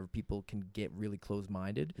hip-hop or whatever. People can get really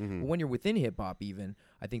closed-minded. Mm-hmm. But when you're within hip-hop even,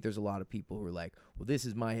 I think there's a lot of people who are like, well, this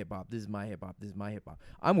is my hip-hop, this is my hip-hop, this is my hip-hop.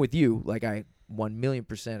 I'm with you. Like, I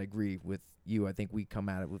 1,000,000% agree with you. I think we come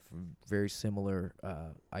at it with very similar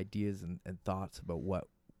ideas and thoughts about what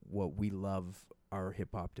we love our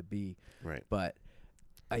hip-hop to be. Right. But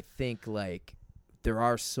I think, like, there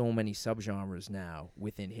are so many subgenres now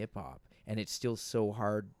within hip-hop, and it's still so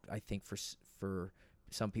hard, I think, for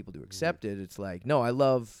some people to accept it. It's like, no, I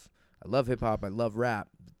love hip-hop, I love rap.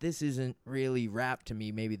 This isn't really rap to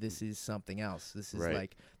me. Maybe this is something else. This is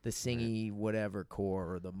like the singy whatever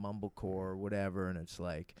core or the mumblecore or whatever, and it's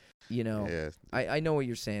like, you know, I know what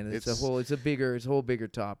you're saying. It's a whole bigger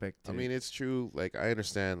topic. I mean, it's true. Like, I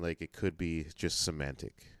understand, like, it could be just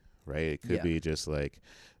semantic, right? It could be just like,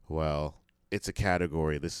 well, it's a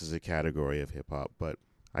category. This is a category of hip-hop. But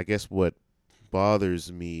I guess what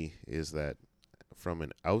bothers me is that from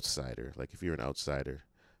an outsider, like if you're an outsider,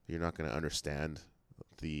 you're not going to understand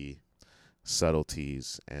the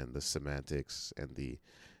subtleties and the semantics and the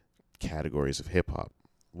categories of hip-hop.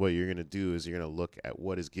 What you're going to do is you're going to look at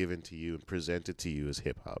what is given to you and presented to you as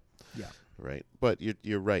hip-hop. Yeah. Right? But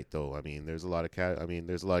you're right, though. I mean, there's a lot of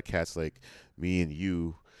cats like me and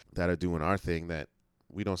you that are doing our thing that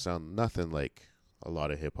we don't sound nothing like a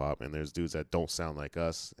lot of hip-hop, and there's dudes that don't sound like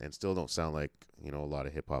us and still don't sound like, you know, a lot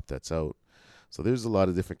of hip-hop that's out. So there's a lot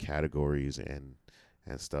of different categories and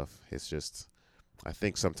stuff. It's just, I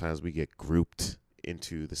think sometimes we get grouped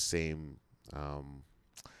into the same,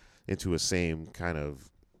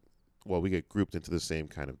 we get grouped into the same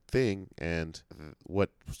kind of thing, and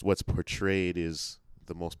what's portrayed is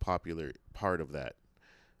the most popular part of that,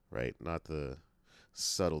 right? Not the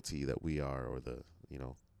subtlety that we are, or the, you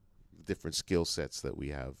know, different skill sets that we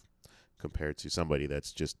have compared to somebody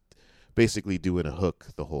that's just basically doing a hook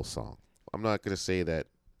the whole song. I'm not going to say that,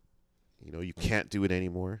 you know, you can't do it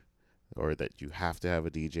anymore or that you have to have a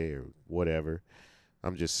DJ or whatever.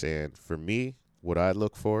 I'm just saying, for me, what I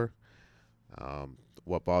look for,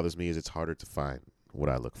 what bothers me is it's harder to find what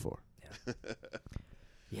I look for.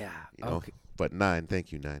 Yeah. You know? Okay. But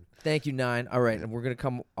thank you, Nine. Thank you, Nine. All right, and we're gonna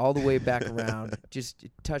come all the way back around. Just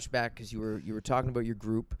touch back because you were talking about your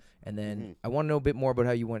group, and then I want to know a bit more about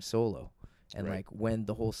how you went solo, and like when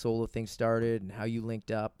the whole solo thing started, and how you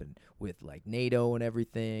linked up, and with like NATO and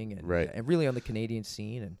everything, and and really on the Canadian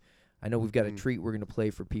scene. And I know we've got a treat we're gonna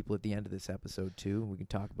play for people at the end of this episode too. We can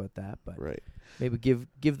talk about that, but maybe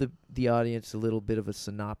give the audience a little bit of a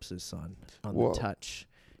synopsis on the Touch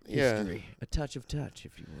history, a touch of Touch,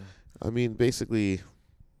 if you will. I mean, basically,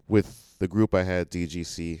 with the group I had,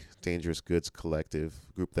 DGC, Dangerous Goods Collective,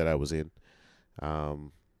 group that I was in,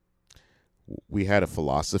 we had a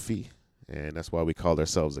philosophy, and that's why we called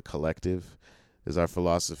ourselves a collective, is our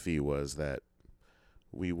philosophy was that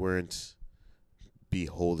we weren't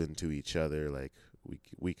beholden to each other. Like,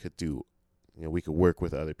 we could do, you know, we could work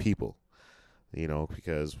with other people, you know,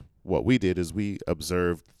 because what we did is we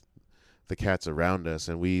observed the cats around us,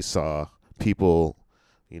 and we saw people,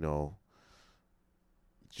 you know,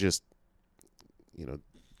 just, you know,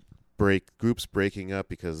 groups breaking up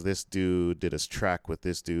because this dude did a track with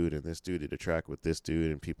this dude and this dude did a track with this dude,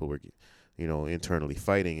 and people were, you know, internally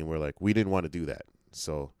fighting, and we're like, we didn't want to do that.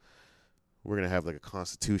 So we're going to have like a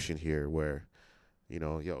constitution here where, you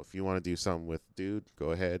know, if you want to do something with dude,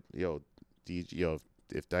 go ahead.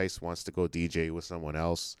 If Dice wants to go DJ with someone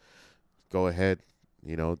else, go ahead,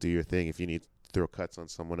 you know, do your thing. If you need to throw cuts on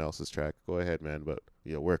someone else's track, go ahead, man. But,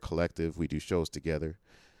 you know, we're a collective. We do shows together.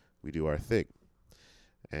 We do our thing.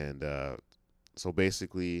 And so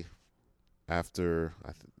basically after,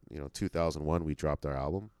 2001, we dropped our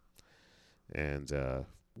album. And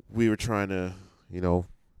we were trying to, you know,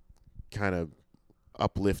 kind of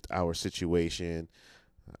uplift our situation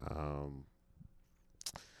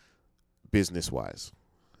business-wise.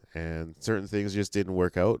 And certain things just didn't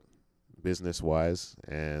work out business-wise.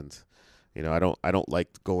 And, you know, I don't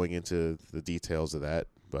like going into the details of that.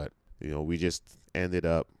 But, you know, we just ended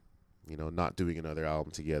up, you know, not doing another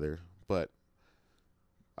album together. But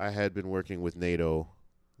I had been working with NATO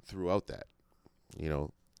throughout that. You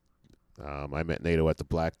know, I met NATO at the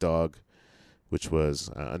Black Dog, which was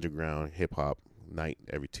underground hip-hop night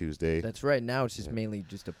every Tuesday. That's right. Now it's just Yeah. mainly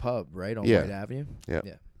just a pub, right, on Yeah. White Avenue. Yeah.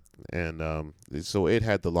 Yeah. And so it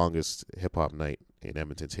had the longest hip hop night in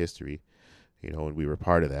Edmonton's history, and we were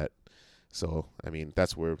part of that. So I mean,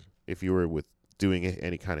 that's where if you were doing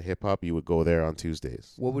any kind of hip hop, you would go there on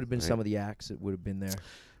Tuesdays. What would have been Right. some of the acts that would have been there?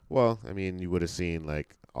 Well, I mean, you would have seen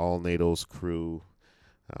like all NATO's crew.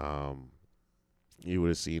 You would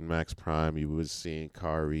have seen Max Prime. You would have seen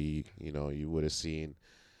Kari. You would have seen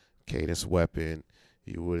Cadence Weapon.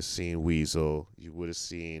 You would have seen Weasel. You would have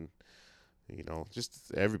seen,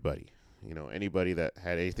 just everybody. Anybody that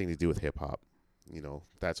had anything to do with hip hop.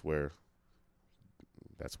 That's where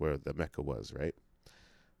the Mecca was, right?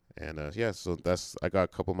 And so I got a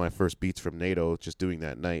couple of my first beats from NATO just doing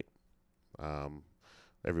that night.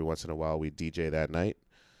 Every once in a while we DJ that night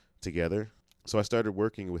together. So I started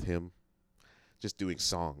working with him, just doing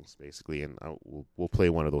songs basically, and we'll play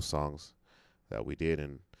one of those songs that we did,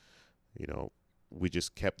 and we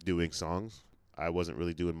just kept doing songs. I wasn't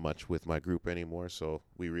really doing much with my group anymore, so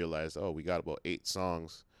we realized, we got about 8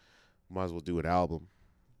 songs, might as well do an album.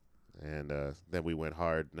 And then we went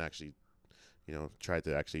hard and actually, tried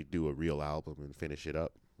to actually do a real album and finish it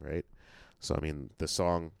up, right? So, I mean, the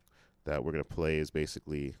song that we're going to play is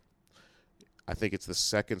basically, I think it's the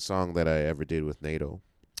second song that I ever did with NATO,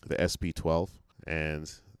 the SP12.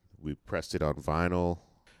 And we pressed it on vinyl,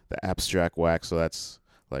 the Abstract Wax, so that's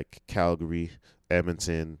like Calgary,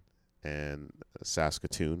 Edmonton, and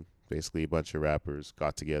Saskatoon. Basically, a bunch of rappers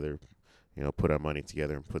got together, put our money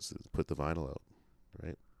together and put the vinyl out,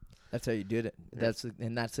 right? That's how you did it. Yeah. That's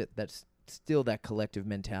it. That's still that collective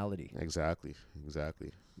mentality. Exactly.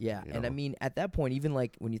 Yeah, and I mean, at that point, even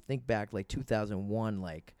like when you think back, like 2001,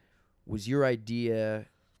 like, was your idea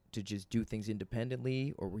to just do things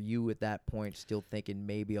independently, or were you at that point still thinking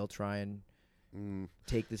maybe I'll try and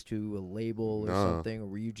take this to a label or something, or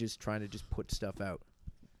were you just trying to just put stuff out?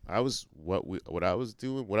 I was what I was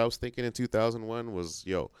doing. What I was thinking in 2001 was,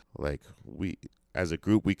 we as a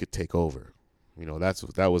group we could take over.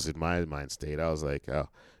 That was in my mind state. I was like,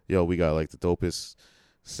 we got like the dopest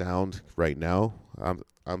sound right now.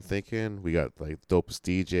 I'm thinking we got like dopest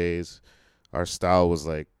DJs. Our style was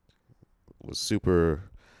super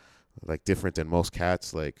like different than most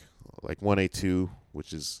cats. Like 1A2,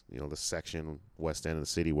 which is the section west end of the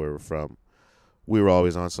city where we're from. We were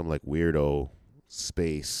always on some like weirdo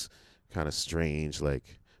space, kind of strange.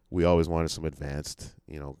 Like we always wanted some advanced,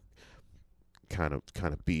 kind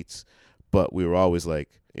of beats. But we were always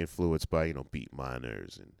like influenced by Beat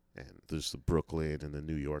Miners and there's the Brooklyn and the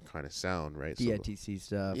New York kind of sound, right? DITC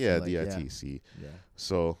stuff. Yeah, like, DITC. Yeah.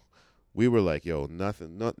 So we were like,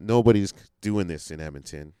 nobody's doing this in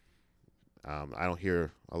Edmonton. I don't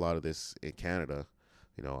hear a lot of this in Canada,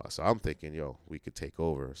 So I'm thinking, we could take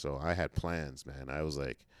over. So I had plans, man. I was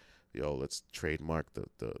like, let's trademark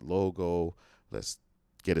the logo. Let's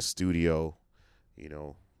get a studio,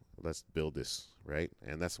 let's build this, right?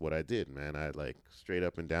 And that's what I did, man. I like straight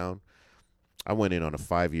up and down. I went in on a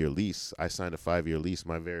 5-year lease. I signed a 5-year lease,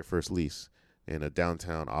 my very first lease, in a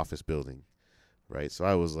downtown office building, right? So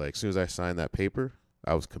I was like, as soon as I signed that paper,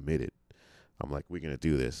 I was committed. I'm like, we're going to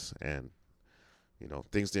do this. And,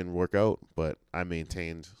 things didn't work out, but I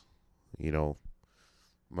maintained,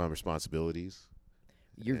 my responsibilities.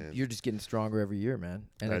 You're just getting stronger every year, man.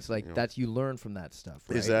 And it's like that's you learn from that stuff,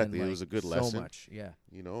 right? Exactly. And It was a good so lesson. much, yeah.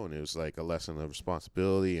 And it was like a lesson of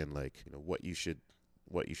responsibility and like, what you should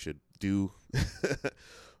do.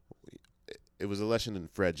 It was a lesson in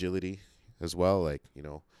fragility as well. Like,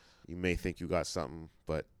 you may think you got something,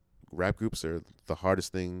 but rap groups are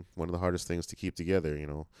one of the hardest things to keep together,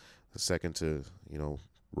 the second to,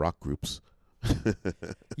 rock groups.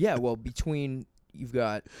 Yeah, well, you've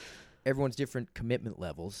got everyone's different commitment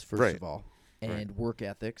levels, first Right. of all, and work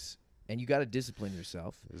ethics, and you got to discipline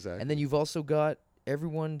yourself. Exactly. And then you've also got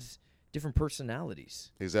everyone's different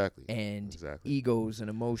personalities Exactly. and Exactly. egos and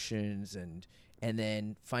emotions and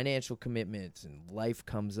then financial commitments and life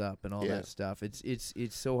comes up and all Yeah. that stuff. It's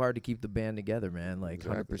so hard to keep the band together, man, like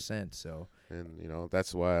Exactly. 100%. So And,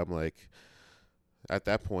 that's why I'm like, at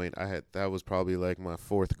that point, that was probably like my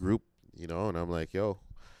 4th group, and I'm like,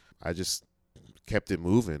 I just kept it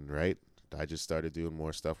moving, right? I just started doing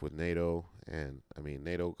more stuff with NATO, and I mean,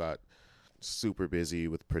 NATO got super busy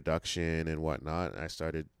with production and whatnot. And I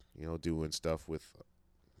started, doing stuff with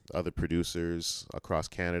other producers across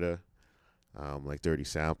Canada, like Dirty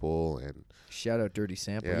Sample and shout out Dirty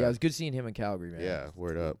Sample. Yeah. Yeah, it was good seeing him in Calgary, man. yeah,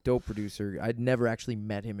 word up. Dope producer. I'd never actually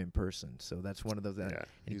met him in person, so that's one of those. Yeah, And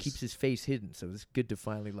he he's- keeps his face hidden, so it's good to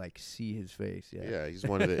finally like see his face. Yeah. Yeah, he's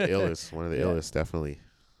one of the illest, Yeah. illest, definitely.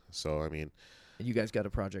 So I mean, And you guys got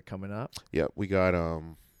a project coming up. yeah, we got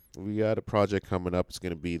we got a project coming up. It's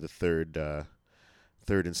going to be the third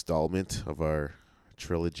installment of our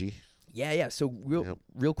trilogy. Yeah. So Yep.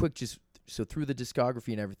 real quick, just so through the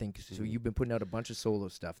discography and everything. So you've been putting out a bunch of solo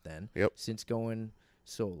stuff then. Yep. Since going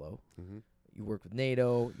solo, Mm-hmm. you worked with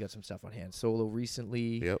NATO. You got some stuff on Han Solo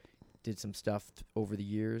recently. Yep. Did some stuff over the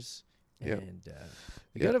years. Yep. And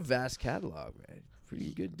you Yep. got a vast catalog, man.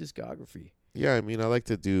 Pretty good discography. Yeah, I mean, I like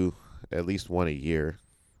to do at least one a year,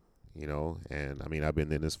 and I mean, I've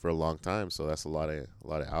been in this for a long time, so that's a lot of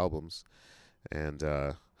albums, and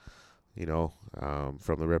from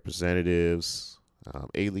the Representatives,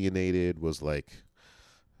 Alienated was like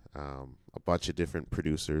a bunch of different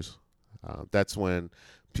producers. That's when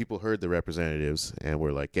people heard the Representatives and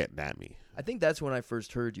were like getting at me, I think that's when I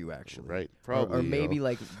first heard you, actually. right? Or Probably, maybe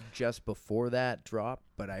like just before that drop,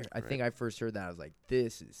 but I Right. think I first heard that. I was like,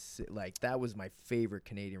 this is like, that was my favorite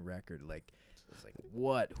Canadian record. Like, it was like,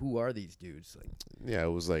 what? Who are these dudes? Like, yeah, it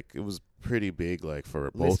was pretty big, like for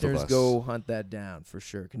both of listeners, us. go hunt that down for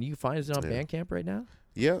sure. Can you find it on Yeah. Bandcamp right now?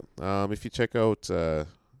 Yeah, if you check out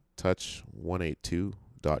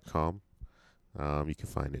touch182.com, you can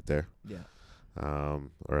find it there. Yeah.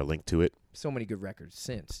 Or a link to it. So many good records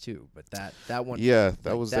since too, but that one, Yeah,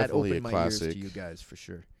 that like, was that definitely a opened my classic. ears to you guys for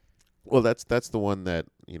sure. Well, that's the one that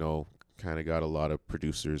kind of got a lot of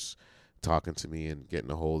producers talking to me and getting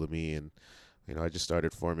a hold of me, and I just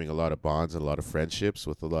started forming a lot of bonds and a lot of friendships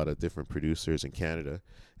with a lot of different producers in Canada,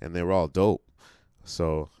 and they were all dope.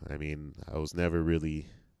 So I mean, I was never really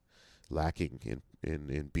lacking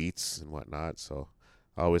in beats and whatnot. So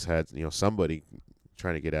I always had somebody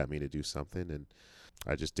trying to get at me to do something, and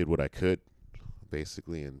I just did what I could,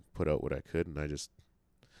 basically, and put out what I could, and I just,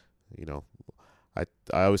 I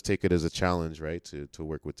always take it as a challenge, right, to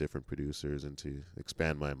work with different producers and to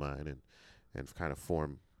expand my mind and kind of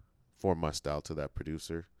form my style to that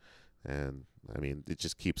producer, and I mean, it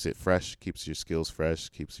just keeps it fresh, keeps your skills fresh,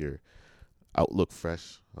 keeps your outlook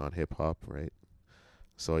fresh on hip hop, right?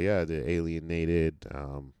 So yeah, the Alienated,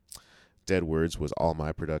 Dead Words was all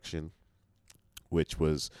my production, which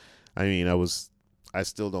was, I mean, I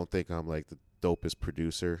still don't think I'm like the dopest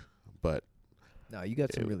producer, but No, you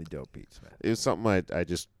got some really dope beats, man. it was something I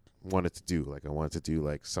just wanted to do. Like I wanted to do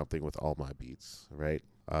like something with all my beats, right?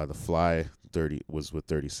 The Fly was with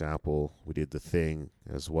Dirty Sample. We did The Thing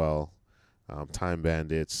as well. Time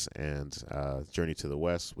Bandits and Journey to the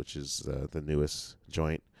West, which is the newest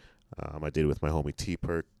joint. I did with my homie T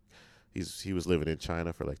Perk. He was living in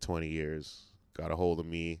China for like 20 years. Got a hold of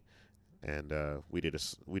me, and we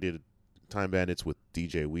did Time Bandits with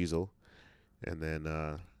DJ Weasel, and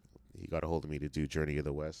then he got a hold of me to do Journey of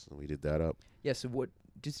the West, and we did that up. Yeah. So what?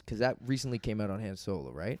 Just because that recently came out on Han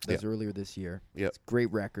Solo, right? That was earlier this year. Yep. It's a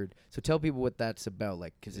great record. So tell people what that's about,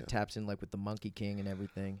 like, because Yeah. it taps in like with the Monkey King and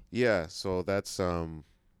everything. Yeah, so that's a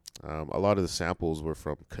lot of the samples were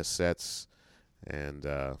from cassettes and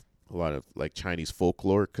a lot of like Chinese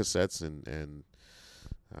folklore cassettes, and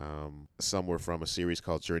some were from a series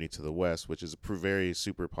called Journey to the West, which is a very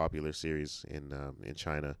super popular series in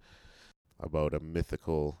China about a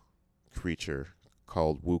mythical creature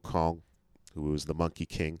called Wukong, who was the Monkey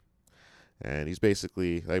King, and he's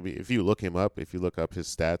basically, I mean, if you look up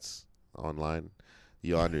his stats online,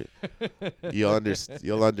 you'll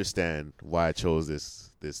understand why I chose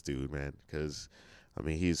this dude, man. Because I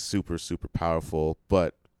mean, he's super powerful,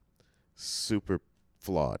 but super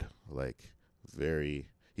flawed. Like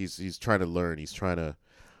he's trying to learn. He's trying to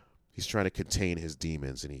contain his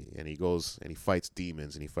demons, and he goes and he fights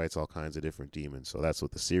demons, and he fights all kinds of different demons. So that's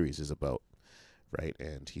what the series is about, right?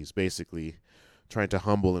 And he's basically trying to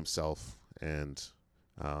humble himself and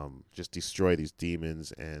just destroy these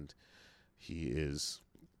demons, and he is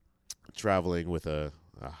traveling with a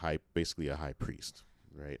high priest,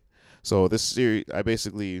 right? So this series, I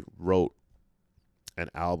basically wrote an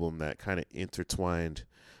album that kind of intertwined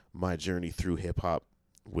my journey through hip hop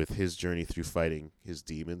with his journey through fighting his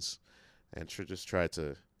demons, and just try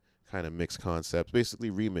to kind of mix concepts, basically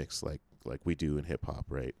remix like we do in hip hop,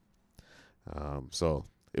 right? So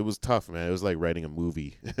it was tough, man. It was like writing a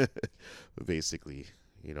movie, basically.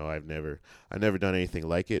 I've never done anything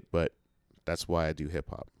like it, but that's why I do hip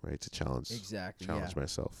hop, right? To challenge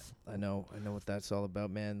myself. I know what that's all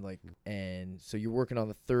about, man. Like, and so you're working on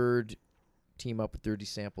the third team up with Dirty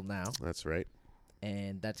Sample now, That's right.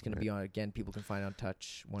 and that's going to be on, again, people can find on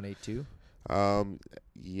Touch 182.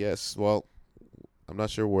 Yes. Well, I'm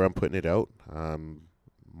not sure where I'm putting it out. I'm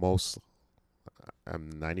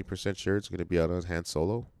 90% sure it's going to be out on Han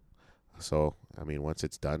Solo. So, I mean, once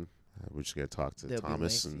it's done, we're just going to talk to There'll be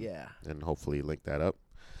Thomas links, and hopefully link that up.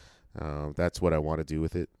 That's what I want to do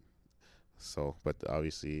with it. So, but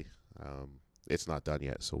obviously, it's not done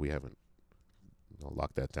yet, so we haven't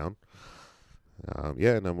locked that down.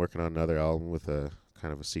 Yeah, and I'm working on another album with a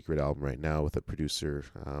kind of a secret album right now with a producer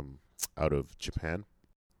out of Japan.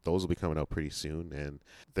 Those will be coming out pretty soon, and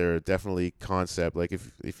they're definitely concept. Like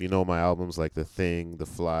if you know my albums like The Thing, The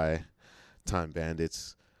Fly, Time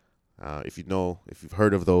Bandits, if you've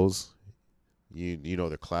heard of those, you know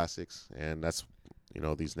they're classics, and that's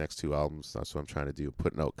these next two albums. That's what I'm trying to do,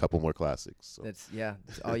 putting out a couple more classics. So. That's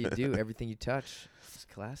all you do. Everything you touch is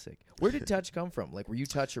classic. Where did Touch come from? Like, were you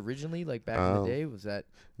Touch originally? Like back in the day, was that?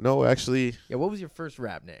 No, actually. Yeah. What was your first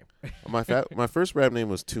rap name? My first rap name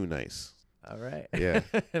was Too Nice. All right. Yeah.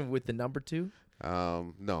 With the number 2?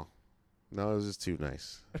 No, it was just Too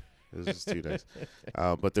Nice. It was just Too Nice.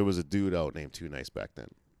 But there was a dude out named Too Nice back then.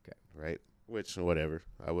 Okay. Right. Which whatever.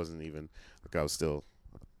 I wasn't even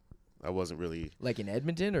I wasn't really like in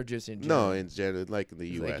Edmonton or just in general? No, in general, like in the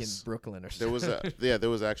U.S. Like in Brooklyn or something. There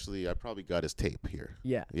was actually I probably got his tape here.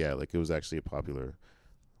 Yeah. Yeah, like it was actually a popular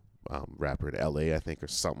rapper in L.A. I think or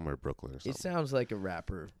something or Brooklyn or something. It sounds like a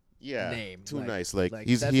rapper. Yeah, name. Too Nice. Like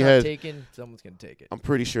that's he not had taken. Someone's gonna take it. I'm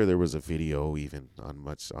pretty sure there was a video even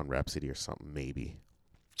on Rhapsody or something maybe,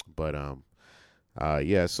 but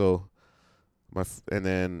yeah. So and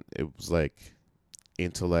then it was like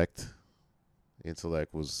Intellect.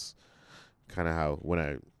 Intellect was kind of how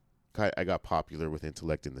when I got popular with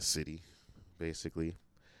Intellect in the city, basically,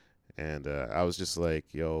 and I was just like,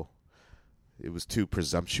 yo, it was too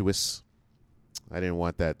presumptuous. I didn't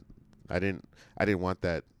want that. I didn't want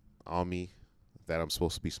that on me, that I'm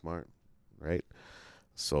supposed to be smart, right?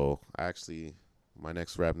 So my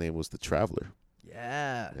next rap name was The Traveler.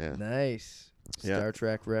 Yeah. Yeah. Nice. Star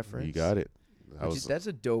Trek reference. You got it. That's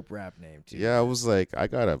a dope rap name too. Yeah, I was like, I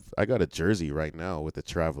got a jersey right now with The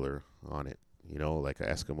Traveler on it. Like an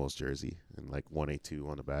Eskimos jersey and like 182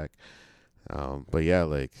 on the back. But yeah,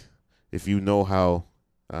 like if you know how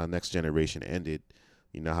Next Generation ended,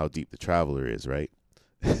 you know how deep The Traveler is, right?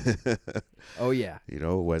 Oh yeah.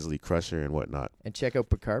 Wesley Crusher and whatnot. And check out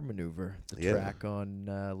Picard Maneuver, the track on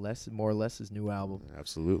More or Less's new album.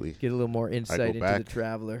 Absolutely. Get a little more insight into The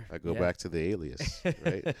Traveler. I go back to the Alias,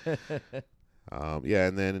 right? Yeah,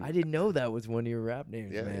 and then I didn't know that was one of your rap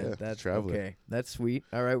names, man. Yeah, That's Traveler. okay. That's sweet.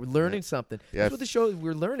 All right, we're learning something. Yeah, That's what the show is.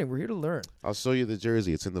 We're learning. We're here to learn. I'll show you the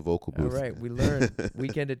jersey. It's in the vocal booth. All right, we learn.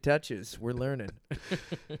 Weekend at Touches. We're learning.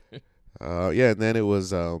 Yeah, and then it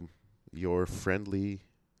was Your Friendly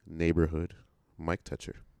Neighborhood Mic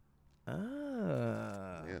Toucher.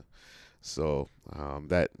 Ah. Yeah. So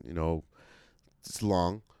that it's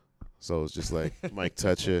long, so it's just like Mic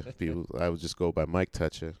Toucher. I would just go by Mic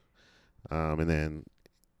Toucher. And then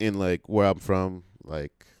in like where I'm from,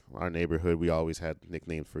 like our neighborhood, we always had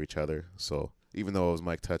nicknames for each other. So even though it was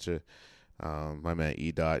Mic Toucher, my man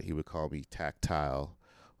E-Dot, he would call me Tactile,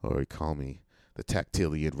 or he'd call me the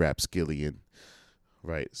Tactilian Rapskillian,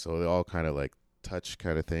 right? So they all kind of like touch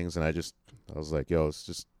kind of things. And I was like, yo, it's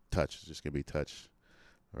just touch. It's just going to be touch,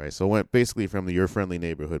 right? So it went basically from the Your Friendly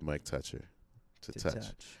Neighborhood Mic Toucher to touch.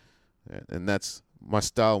 And that's, my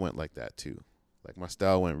style went like that too. Like my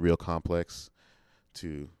style went real complex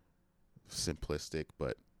to simplistic,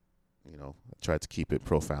 but I tried to keep it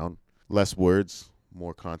profound. Less words,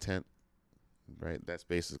 more content, right? That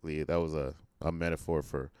was a metaphor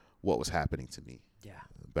for what was happening to me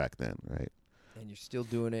back then, right? And you're still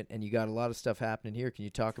doing it, and you got a lot of stuff happening here. Can you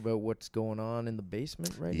talk about what's going on in the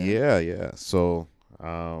basement right now? Yeah. So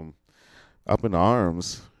Up in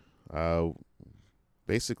Arms,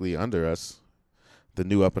 basically under us, the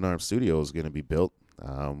new Up in Arms studio is going to be built.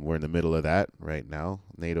 We're in the middle of that right now.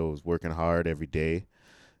 NATO is working hard every day.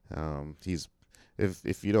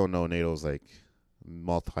 If you don't know, NATO's like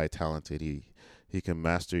multi-talented. He can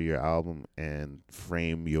master your album and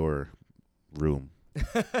frame your room.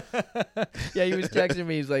 Yeah, he was texting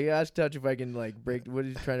me. He's like, ask Touch if I can like break. What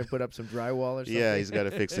is he trying to put up some drywall or something? Yeah, he's got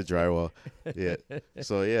to fix the drywall. Yeah.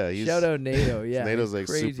 So yeah, shout out NATO. Yeah, NATO's like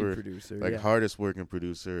crazy super producer, like hardest working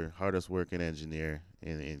producer, hardest working engineer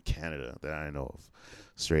in Canada that I know of,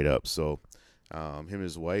 straight up. So him and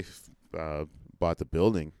his wife bought the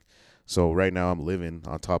building. So right now I'm living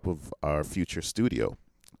on top of our future studio.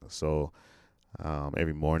 So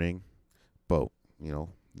every morning, about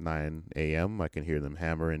 9 a.m. I can hear them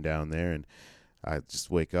hammering down there, and I just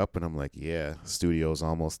wake up and I'm like, yeah, studio's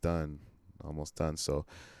almost done. So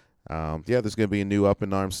there's gonna be a new Up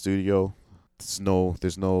in Arms studio. There's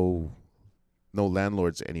no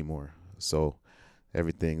landlords anymore, so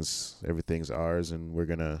everything's ours, and we're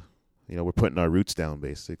gonna we're putting our roots down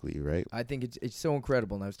basically, right? I think it's so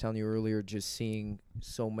incredible, and I was telling you earlier, just seeing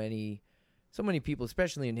so many people,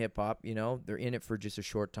 especially in hip hop, they're in it for just a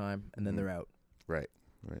short time and then they're out. Right.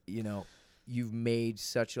 You you've made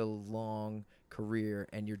such a long career,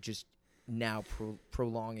 and you're just now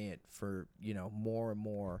prolonging it for more and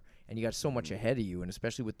more, and you got so much ahead of you, and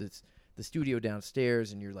especially with the studio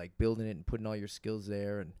downstairs, and you're like building it and putting all your skills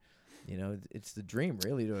there, and it's the dream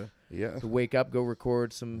really to wake up, go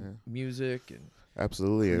record some music and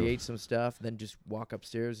absolutely create some stuff, then just walk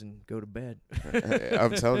upstairs and go to bed.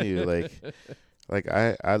 I'm telling you, like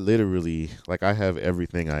I literally, like, I have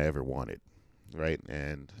everything I ever wanted, right?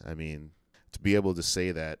 And I mean, to be able to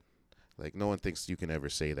say that, like, no one thinks you can ever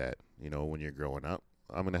say that, when you're growing up.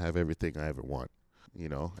 I'm gonna have everything I ever want,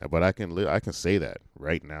 but I can say that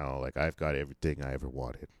right now, like, I've got everything I ever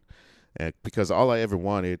wanted, and because all I ever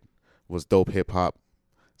wanted was dope hip hop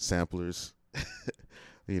samplers,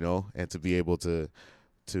 and to be able to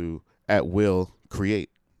at will create,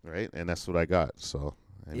 right? And that's what I got. So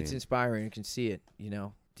it's inspiring. You can see it, dude.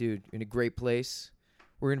 You're in a great place.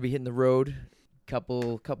 We're gonna be hitting the road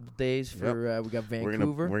couple days for we got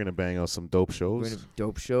Vancouver. We're gonna bang out some dope shows. We're gonna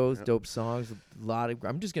dope shows, dope songs. A lot of.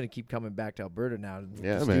 I'm just gonna keep coming back to Alberta now.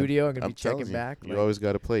 Yeah, the man. studio. I'm gonna be telling checking you, back. You always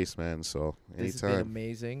got a place, man. So this has been anytime.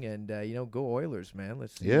 amazing, and go Oilers, man.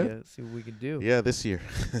 Let's see, see what we can do. Yeah, this year.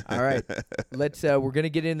 All right, let's. We're gonna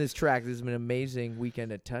get in this track. This has been an amazing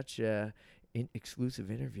weekend at Touch.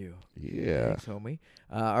 Exclusive interview. Yeah. Thanks, homie.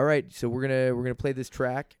 All right, so we're gonna play this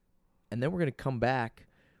track, and then we're gonna come back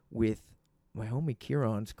with my homie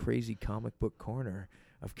Kieran's crazy comic book corner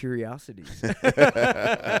of curiosities.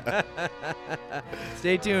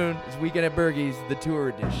 Stay tuned. It's Weekend at Bergie's, the tour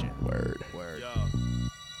edition. Word. Yo,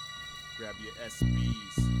 grab your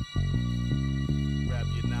SBs, grab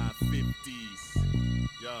your 950s,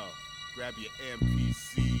 yo, grab your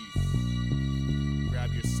MPCs,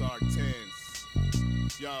 grab your SAR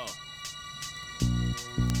 10s, yo,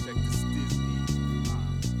 check this Disney.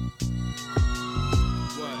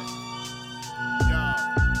 What?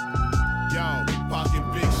 Yo, Pac and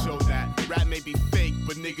Big show that rap may be fake,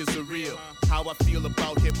 but niggas are real. How I feel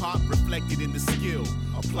about hip-hop reflected in the skill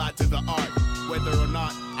applied to the art. Whether or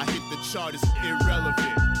not I hit the chart is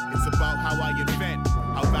irrelevant. It's about how I invent,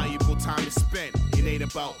 how valuable time is spent. It ain't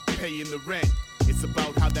about paying the rent. It's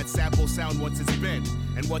about how that sample sound once it's bent,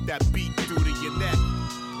 and what that beat do to your neck.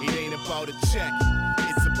 It ain't about a check,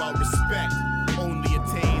 it's about respect. Only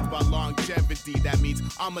attained by longevity. That means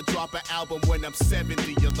I'ma drop an album when I'm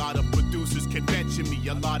 70. A lot of producers can mention me.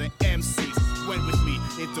 A lot of MCs went with me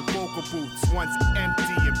into vocal booths, once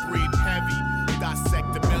empty and breathe heavy.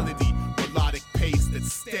 Dissect the melody, melodic pace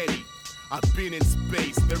that's steady. I've been in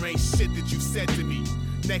space, there ain't shit that you said to me.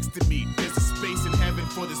 Next to me, there's a space in heaven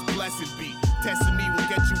for this blessed beat. Testing me will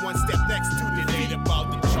get you one step next to the It ain't about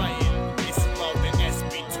the trying, it's about the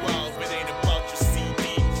SB12. It ain't about your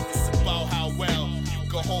CD, it's about how well you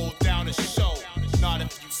can hold down a show, not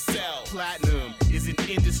if you sell. Platinum is an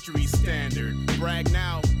industry standard. Brag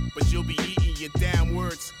now, but you'll be eating your damn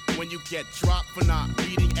words when you get dropped for not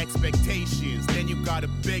meeting expectations. Then you gotta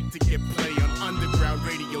beg to get play on underground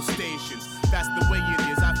radio stations. That's the way it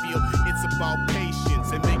is. I feel it's about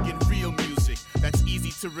patience and making real music that's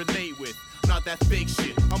easy to relate with. Not that fake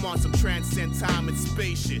shit. I'm on some transcend time and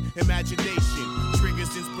space shit. Imagination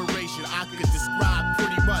triggers inspiration. I could describe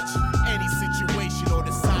pretty much any situation or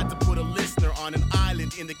decide to put a listener on an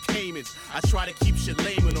island in the Caymans. I try to keep shit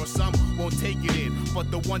layman or some won't take it in.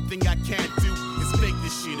 But the one thing I can't do is fake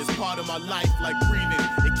this shit. It's part of my life like breathing.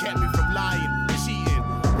 It kept me from lying, cheating,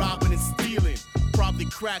 robbing and stealing. Probably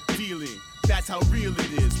crack dealing. That's how real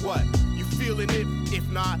it is. What? You feeling it? If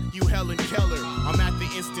not, you Helen Keller. I'm at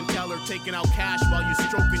the instant teller, taking out cash while you're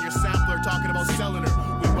stroking your sampler, talking about selling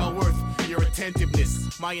her. We're well worth your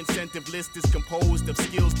attentiveness. My incentive list is composed of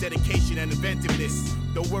skills, dedication, and inventiveness.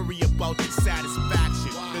 Don't worry about your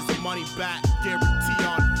satisfaction. There's a money back guarantee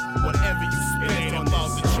on whatever you spend. It ain't on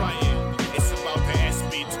about the trying. It's about the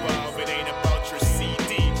SB12. It ain't about your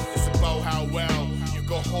CD. It's about how well you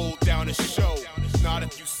go hold down a show. Not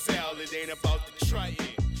if you sell, it ain't about the trying.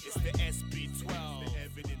 It's the SB12. The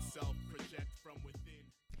evidence self-project from within.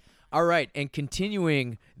 All right, and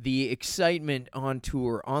continuing the excitement on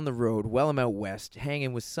tour, on the road, while I'm out west,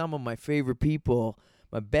 hanging with some of my favorite people,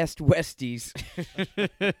 my best Westies,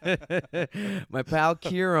 my pal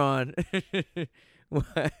Kieran.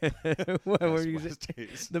 What were you saying?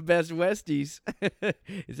 The best Westies.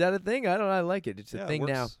 Is that a thing? I don't know. I like it. It's a thing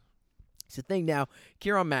now. It's a thing now.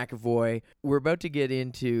 Kieran McAvoy, we're about to get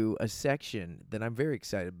into a section that I'm very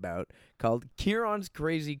excited about called Kieran's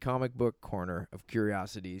Crazy Comic Book Corner of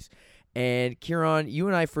Curiosities. And Kieran, you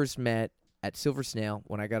and I first met at Silver Snail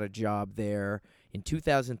when I got a job there in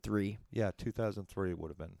 2003. Yeah, 2003 would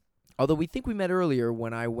have been. Although we think we met earlier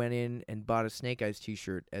when I went in and bought a Snake Eyes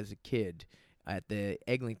t-shirt as a kid at the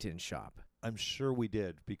Eglinton shop. I'm sure we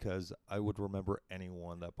did, because I would remember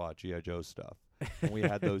anyone that bought G.I. Joe stuff. And we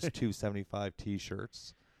had those 275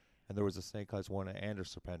 T-shirts, and there was a Snake Eyes one and a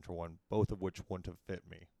Serpentor one, both of which wouldn't have fit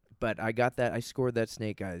me. But I got that. I scored that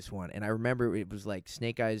Snake Eyes one, and I remember it was like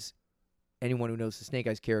Snake Eyes. Anyone who knows the Snake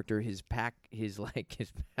Eyes character, his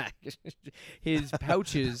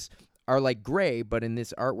pouches are like gray, but in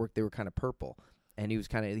this artwork they were kind of purple. And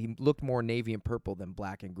he looked more navy and purple than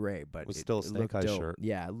black and gray, but It was still a Snake Eyes shirt.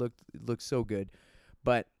 Yeah, it looked so good.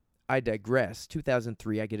 But I digress.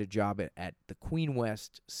 2003, I get a job at the Queen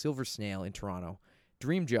West Silver Snail in Toronto.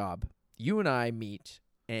 Dream job. You and I meet,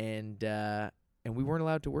 and we weren't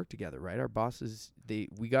allowed to work together, right? Our bosses,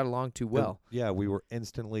 we got along too well. Yeah, we were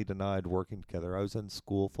instantly denied working together. I was in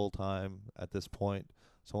school full-time at this point,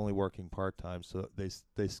 so only working part-time, so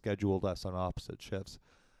they scheduled us on opposite shifts,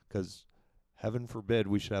 because heaven forbid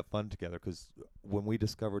we should have fun together, because when we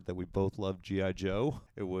discovered that we both loved G.I. Joe,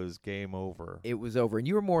 it was game over. It was over. And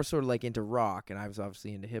you were more sort of like into rock, and I was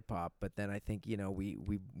obviously into hip-hop, but then I think, we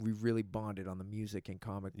really bonded on the music and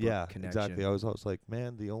comic book connection. Exactly. I was like,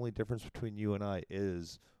 man, the only difference between you and I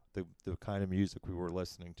is the kind of music we were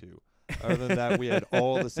listening to. Other than that, we had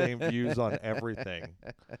all the same views on everything.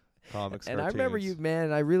 Comics, and cartoons. I remember you,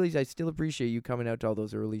 man. I still appreciate you coming out to all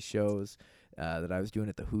those early shows that I was doing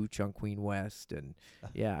at the Hooch on Queen West, and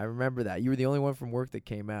yeah, I remember that. You were the only one from work that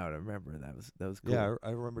came out. I remember that was cool. Yeah,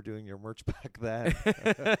 I remember doing your merch back then.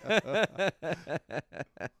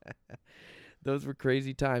 Those were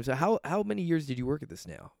crazy times. So how many years did you work at the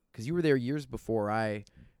Snail? Because you were there years before I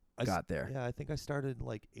got there. Yeah, I think I started in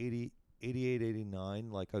like 88,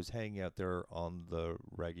 89. Like I was hanging out there on the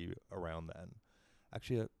Reggie around then.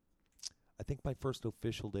 Actually, I think my first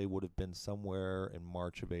official day would have been somewhere in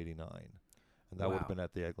March of 89. And that would have been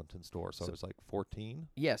at the Eglinton store. So I was like 14.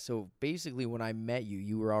 Yeah, so basically when I met you,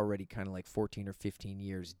 you were already kind of like 14 or 15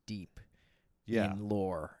 years deep in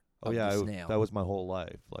lore of the Snail. That was my whole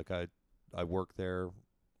life. Like I worked there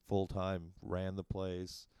full time, ran the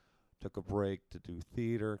place, took a break to do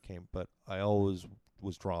theater, but I always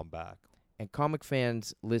was drawn back. And comic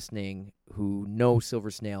fans listening who know Silver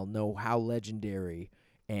Snail know how legendary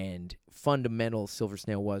and fundamental Silver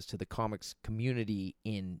Snail was to the comics community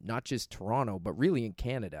in not just Toronto, but really in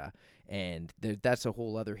Canada. And that's a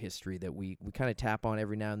whole other history that we kind of tap on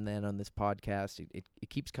every now and then on this podcast. It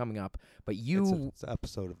keeps coming up. But it's an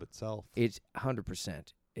episode of itself. It's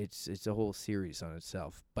 100%. It's a whole series on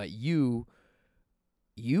itself. But you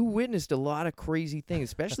witnessed a lot of crazy things,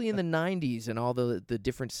 especially in the 90s and all the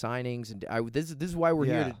different signings. And this is why we're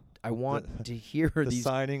here. I want to hear these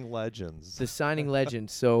signing legends. The signing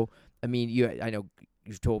legends. So, I mean, I know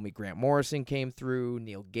you've told me Grant Morrison came through,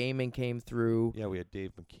 Neil Gaiman came through. Yeah, we had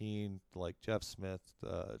Dave McKean, like Jeff Smith,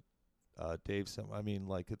 Dave. I mean,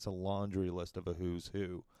 like it's a laundry list of a who's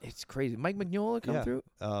who. It's crazy. Mike Mignola come through.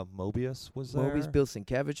 Mobius was there. Mobius, Bill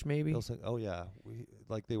Sienkiewicz, maybe. Oh yeah,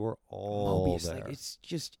 they were all Mobius, there. Like,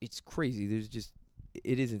 it's crazy.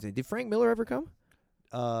 It is insane. Did Frank Miller ever come?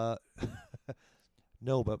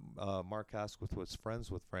 No, but Mark Asquith was friends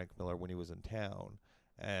with Frank Miller when he was in town,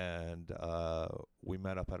 and we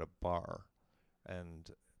met up at a bar, and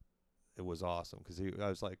it was awesome because I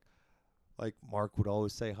was like Mark would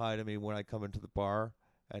always say hi to me when I come into the bar,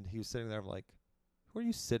 and he was sitting there. I'm like, who are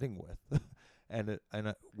you sitting with? and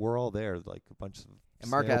we're all there, like a bunch of. And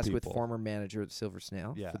Mark Asquith, people. Former manager at Silver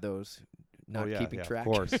Snail. Yeah. For those not keeping track.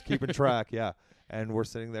 Of course, keeping track. Yeah. And we're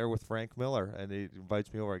sitting there with Frank Miller, and he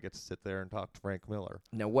invites me over. I get to sit there and talk to Frank Miller.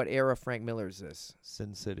 Now, what era Frank Miller is this?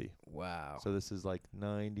 Sin City. Wow. So this is like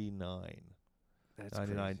 99. That's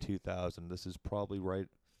 99, crazy. 2000. This is probably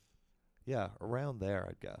around there,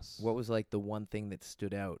 I guess. What was like the one thing that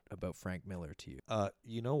stood out about Frank Miller to you?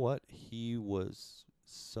 You know what? He was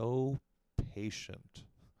so patient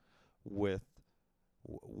with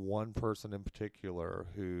one person in particular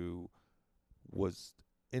who was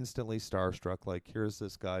instantly starstruck. Like, here's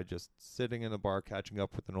this guy just sitting in the bar catching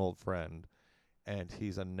up with an old friend, and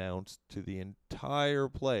he's announced to the entire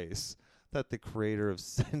place that the creator of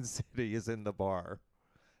Sin City is in the bar.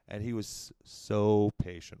 And he was so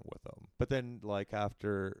patient with them. But then, like,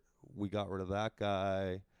 after we got rid of that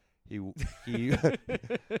guy, he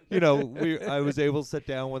I was able to sit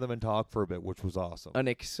down with him and talk for a bit, which was awesome. An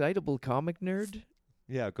excitable comic nerd?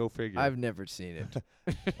 Yeah, go figure. I've never seen it.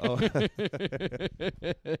 Oh.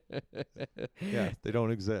 Yeah, they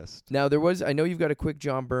don't exist. Now, I know you've got a quick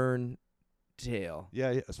John Byrne tale.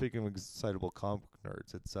 Yeah, speaking of excitable comic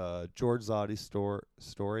nerds, it's George Zotti's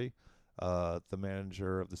story. The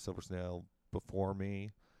manager of the Silver Snail before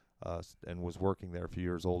me, and was working there a few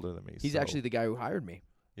years older than me. He's actually the guy who hired me.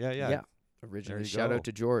 Yeah. Originally, shout out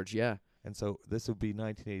to George. Yeah. And so this would be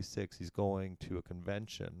 1986. He's going to a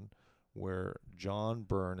convention where John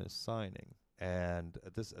Byrne is signing. And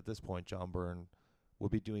at this point, John Byrne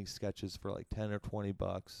would be doing sketches for like 10 or 20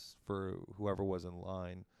 bucks for whoever was in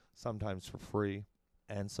line, sometimes for free.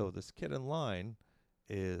 And so this kid in line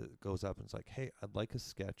goes up and is like, hey, I'd like a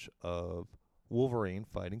sketch of Wolverine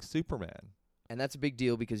fighting Superman. And that's a big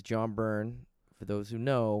deal because John Byrne, for those who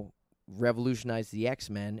know, revolutionized the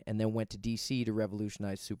X-Men and then went to DC to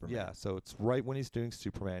revolutionize Superman. Yeah, so it's right when he's doing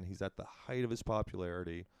Superman. He's at the height of his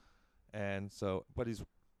popularity. And so, but he's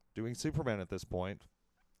doing Superman at this point.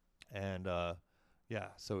 And,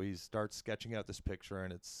 so he starts sketching out this picture,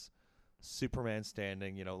 and it's Superman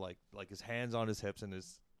standing, like his hands on his hips in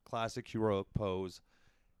his classic heroic pose.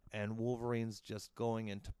 And Wolverine's just going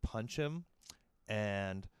in to punch him.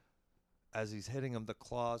 And as he's hitting him, the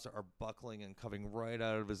claws are buckling and coming right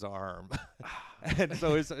out of his arm. And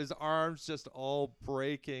so his arm's just all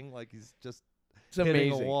breaking, like he's just It's hitting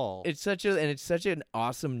amazing. a wall. It's such an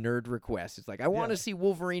awesome nerd request. It's like, I want to see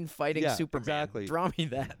Wolverine fighting Superman. Exactly. Draw me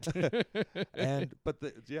that.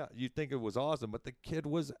 You'd think it was awesome, but the kid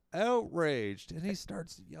was outraged, and he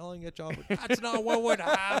starts yelling at John. That's not what would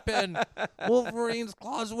happen. Wolverine's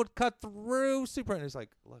claws would cut through Superman. He's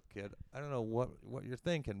like, look, kid, I don't know what you're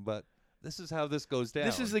thinking, but this is how this goes down.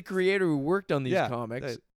 This is the creator who worked on these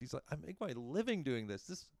comics. He's like, I make my living doing this.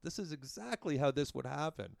 This is exactly how this would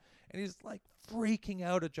happen. And he's like freaking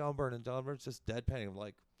out at John Byrne, and John Byrne's just deadpanning him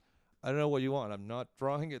like, I don't know what you want. I'm not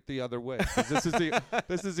drawing it the other way. 'Cause this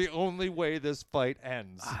is the only way this fight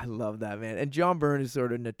ends. I love that, man. And John Byrne is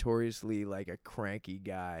sort of notoriously like a cranky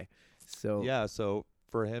guy. So Yeah, so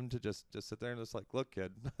for him to just sit there and just like, look,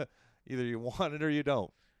 kid, either you want it or you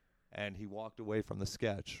don't. And he walked away from the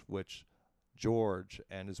sketch, which George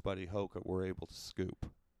and his buddy Hoka were able to scoop.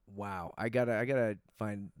 wow, I gotta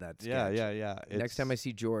find that sketch. Yeah. Next time I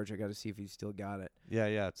see George, I gotta see if he's still got it.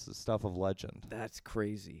 Yeah, it's the stuff of legend. That's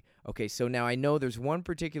crazy. Okay, so now I know there's one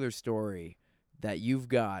particular story that you've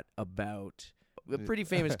got about a pretty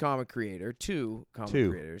famous comic creator, two comic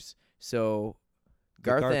creators. So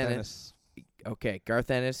Garth Ennis. Okay,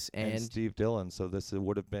 Garth Ennis and Steve Dillon. So this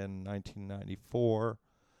would have been 1994.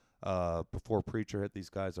 Before Preacher hit, these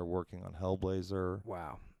guys are working on Hellblazer.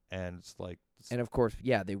 Wow. And it's like, and of course,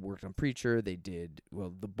 they worked on Preacher. They did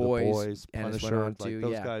The Boys. Ennis Punisher. went on to,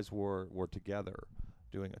 those guys were together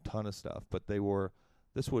doing a ton of stuff. But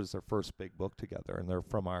this was their first big book together, and they're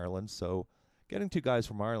from Ireland. So getting two guys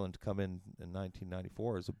from Ireland to come in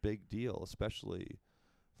 1994 is a big deal, especially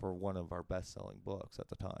for one of our best-selling books at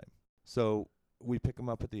the time. So we pick them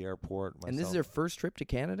up at the airport. And this is their first trip to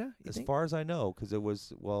Canada, as far as I know, because it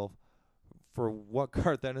was, for what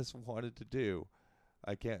Garth Ennis wanted to do,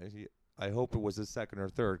 I hope it was his second or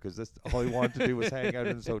third, because all he wanted to do was hang out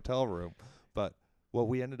in his hotel room. But what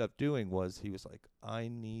we ended up doing was he was like, I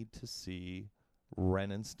need to see Ren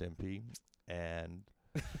and Stimpy, and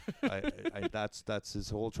that's his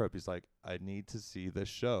whole trip. He's like, I need to see this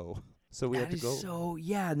show. So we had to go. So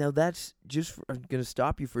now that's just. I'm gonna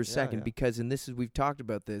stop you for a second because, we've talked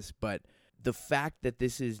about this, but the fact that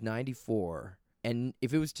this is '94, and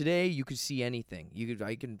if it was today, you could see anything.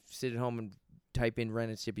 I can sit at home and type in Ren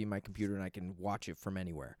and Stimpy in my computer, and I can watch it from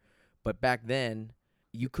anywhere. But back then,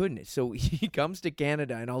 you couldn't. So he comes to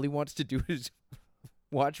Canada, and all he wants to do is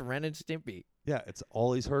watch Ren and Stimpy. Yeah, it's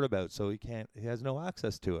all he's heard about, so he has no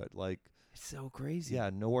access to it. Like, it's so crazy. Yeah,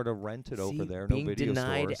 nowhere to rent it over there. Being no video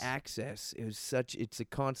denied stores. access. It's a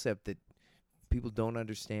concept that people don't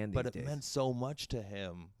understand these days. But it meant so much to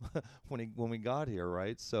him when we got here,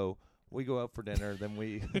 right? So we go out for dinner, then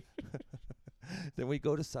we then we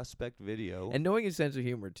go to Suspect Video. And knowing his sense of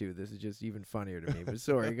humor too, this is just even funnier to me. But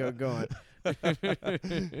sorry, go on.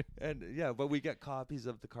 And but we get copies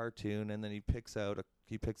of the cartoon, and then he picks out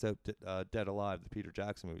Dead Alive, the Peter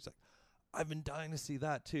Jackson movie. He's like, I've been dying to see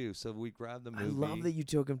that too. So we grabbed the movie. I love that you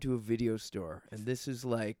took him to a video store, and this is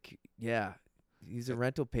like, he's a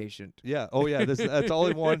rental patient. Yeah. Oh yeah. That's all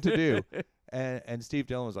he wanted to do. And Steve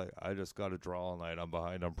Dillon was like, I just got to draw all night. I'm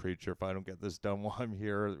behind on Preacher. If I don't get this done while I'm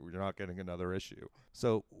here, you're not getting another issue.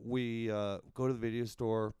 So we go to the video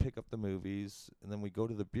store, pick up the movies, and then we go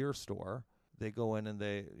to the beer store. They go in and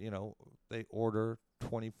they order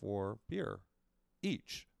 24 beer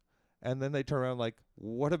each. And then they turn around like,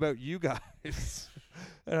 what about you guys?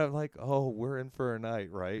 And I'm like, oh, we're in for a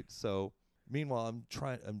night, right? So meanwhile,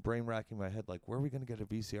 I'm brain racking my head like, where are we going to get a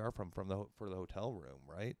VCR for the hotel room,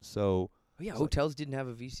 right? So hotels didn't have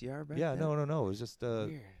a VCR back then? No. It was just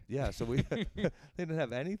Weird. So we they didn't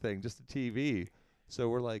have anything, just a TV. So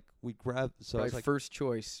we're like, we grabbed. So I Probably was like, first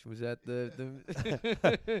choice was that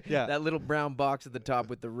the Yeah. that little brown box at the top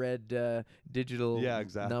with the red digital Yeah,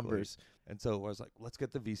 exactly. numbers. and so I was like, let's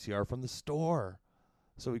get the VCR from the store.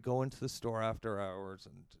 So we go into the store after hours,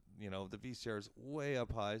 and the VCR is way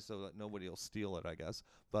up high so that nobody will steal it, I guess.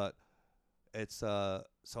 But it's so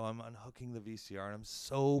I'm unhooking the VCR, and I'm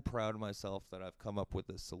so proud of myself that I've come up with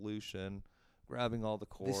this solution, grabbing all the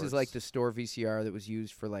cords. This is like the store VCR that was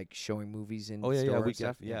used for like showing movies in Oh yeah, store yeah, and we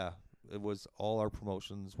stuff. yeah. It was all our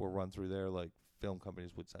promotions were run through there. Like film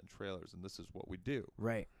companies would send trailers, and this is what we do.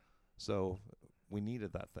 Right. So we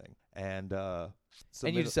needed that thing, and And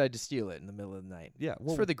you decided to steal it in the middle of the night. yeah, It's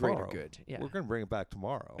well, for the greater tomorrow. good. Yeah. We're gonna bring it back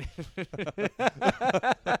tomorrow.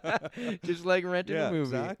 Just like renting Yeah, a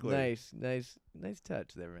movie. exactly. Nice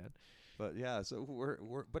touch there, man. But yeah, so we're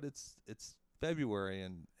but it's February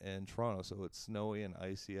in Toronto, so it's snowy and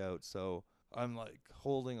icy out. So I'm like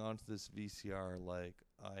holding onto this VCR like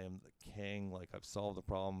I am the king, like I've solved the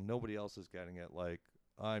problem. Nobody else is getting it. Like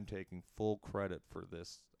I'm taking full credit for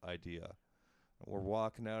this idea. And we're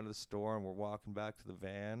walking out of the store and we're walking back to the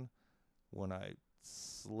van when I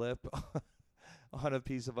slip on a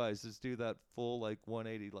piece of ice. Just do that full like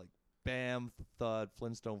 180, like bam, thud,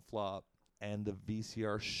 Flintstone flop, and the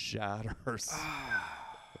VCR shatters.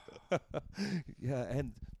 Yeah,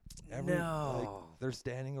 and like they're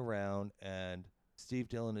standing around, and Steve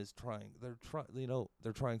Dillon is trying. They're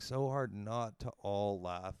trying so hard not to all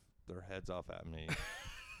laugh their heads off at me.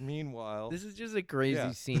 Meanwhile, This is just a crazy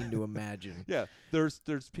Yeah. scene to imagine. yeah, there's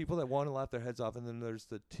people that want to laugh their heads off, and then there's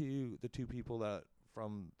the two people that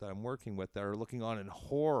I'm working with that are looking on in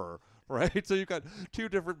horror, right? So you've got two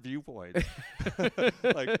different viewpoints,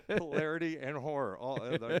 like hilarity and horror.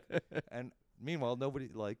 And meanwhile, nobody,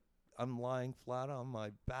 like, I'm lying flat on my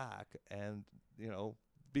back, and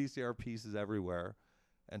VCR pieces everywhere.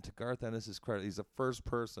 And to Garth Ennis's credit, he's the first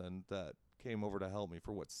person that came over to help me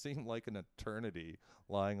for what seemed like an eternity,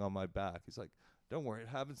 lying on my back. He's like, "Don't worry, it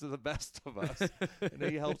happens to the best of us." And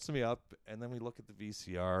he helps me up, and then we look at the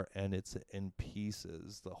VCR, and it's in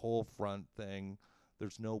pieces. The whole front thing,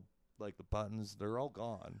 there's no, like, the buttons, they're all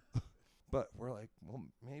gone. But we're like, well,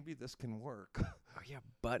 maybe this can work. Oh yeah,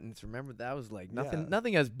 buttons. Remember that was like Yeah.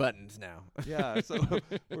 nothing has buttons now. Yeah, so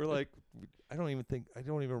we're like, I don't even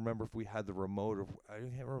remember if we had the remote, or I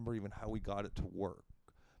can't remember even how we got it to work.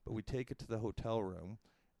 But we take it to the hotel room,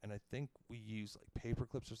 and I think we use like paper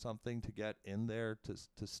clips or something to get in there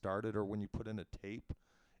to start it, or when you put in a tape,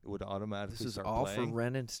 it would automatically This is start all playing. for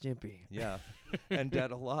Ren and Stimpy. Yeah, and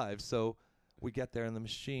Dead Alive. So we get there, and the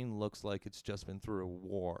machine looks like it's just been through a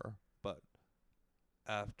war. But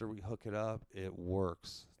after we hook it up, it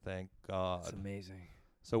works. Thank God. It's amazing.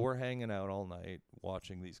 So we're hanging out all night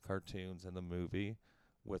watching these cartoons and the movie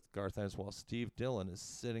with Garth Ennis, while Steve Dillon is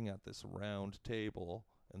sitting at this round table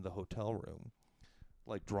in the hotel room,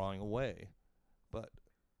 like drawing away. But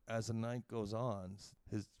as the night goes on,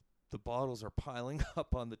 the bottles are piling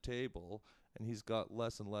up on the table, and he's got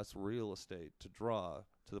less and less real estate to draw,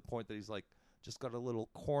 to the point that he's like just got a little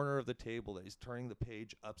corner of the table that he's turning the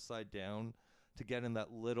page upside down to get in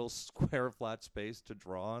that little square flat space to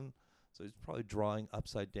draw on. So he's probably drawing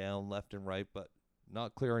upside down, left and right, but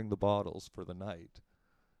not clearing the bottles for the night.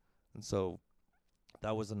 And so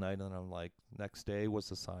that was the night, and I'm like, next day was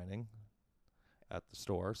the signing at the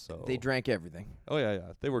store. So They drank everything. oh yeah,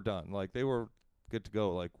 they were done. Like, they were good to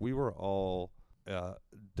go. Like, we were all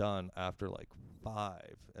done after like 5,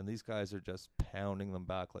 and these guys are just pounding them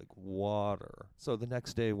back like water. So the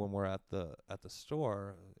next day when we're at the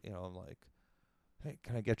store, I'm like, hey,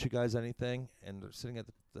 can I get you guys anything? And they're sitting at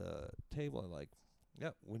the table, and like, yeah,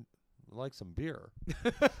 we like some beer.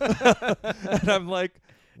 And I'm like,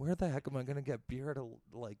 where the heck am I gonna get beer at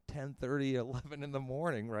like 10:30, 11 in the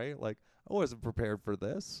morning, right? Like, I wasn't prepared for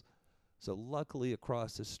this. So luckily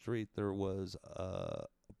across the street there was a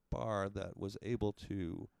bar that was able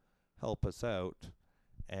to help us out,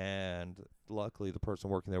 and luckily the person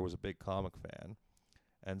working there was a big comic fan,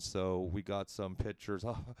 and so we got some pictures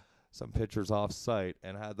off site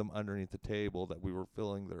and had them underneath the table that we were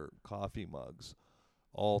filling their coffee mugs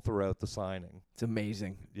all throughout the signing. It's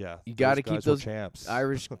amazing. Yeah, You got to guys keep were those champs.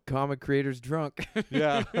 Irish comic creators drunk.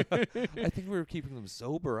 Yeah, I think we were keeping them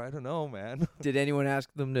sober. I don't know, man. Did anyone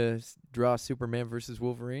ask them to draw Superman versus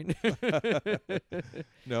Wolverine?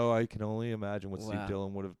 No, I can only imagine what Wow. Steve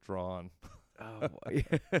Dillon would have drawn. Oh boy.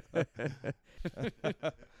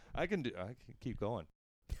 I can keep going.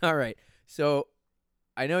 All right. So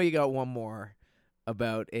I know you got one more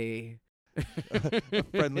about a A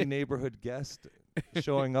friendly neighborhood guest.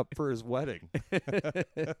 showing up for his wedding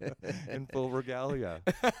in full regalia.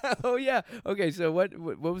 Oh yeah. Okay. So what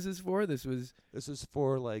was this for? This is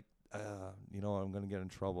for like I'm gonna get in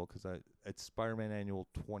trouble because it's Spider-Man Annual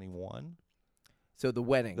 21. So the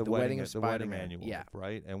wedding of the wedding Spider-Man. annual, Yeah.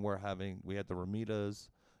 right. And we had the Romitas,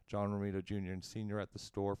 John Romita Jr. and Sr. at the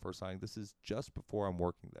store for signing. This is just before I'm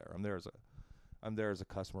working there. I'm there as a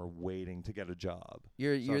customer waiting to get a job.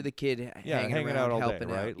 You're the kid hanging around out all helping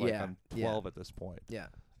day, right? out. Like yeah. I'm 12 at this point. Yeah.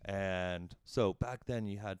 And so back then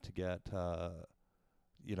you had to get, there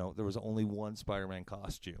was only one Spider-Man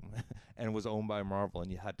costume, and it was owned by Marvel,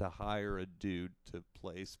 and you had to hire a dude to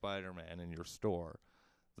play Spider-Man in your store.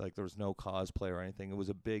 Like there was no cosplay or anything. It was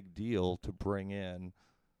a big deal to bring in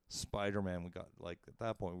Spider-Man. We got, like, at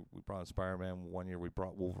that point, we brought Spider-Man. 1 year we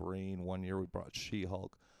brought Wolverine. 1 year we brought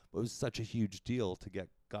She-Hulk. But it was such a huge deal to get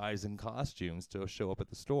guys in costumes to show up at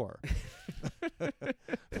the store.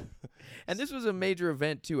 And this was a major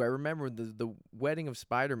event too. I remember the wedding of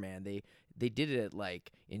Spider-Man. They did it at,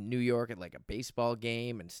 like, in New York at, like, a baseball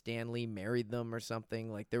game, and Stan Lee married them or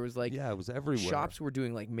something. Like there was, like, it was everywhere. Shops were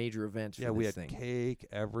doing, like, major events. Yeah, for we this had thing. cake,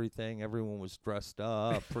 everything. Everyone was dressed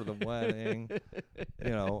up for the wedding.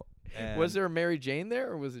 And Was there a Mary Jane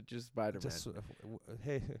there, or was it just Spider-Man? just,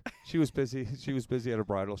 hey, she was busy. She was busy at a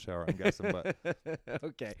bridal shower, I'm guessing. But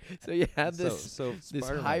okay, so you had this this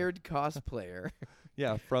Spider-Man. hired cosplayer,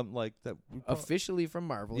 Yeah, from like that. officially from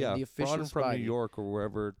Marvel. Yeah, the official brought him from Spidey. New York or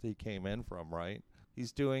wherever he came in from. Right.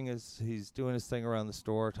 He's doing his thing around the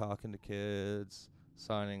store, talking to kids,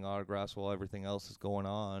 signing autographs while everything else is going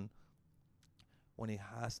on. When he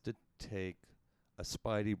has to take a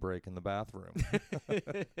Spidey break in the bathroom.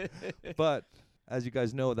 But as you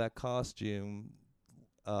guys know, that costume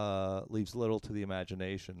leaves little to the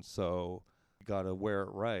imagination, so you got to wear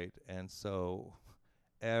it right. And so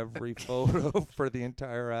every photo for the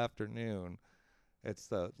entire afternoon, it's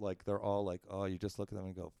they're all like, oh, you just look at them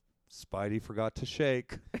and go, Spidey forgot to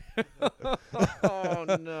shake. Oh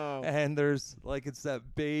no. And there's it's that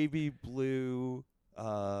baby blue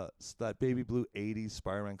 80s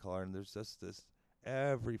Spider-Man color, and there's just this,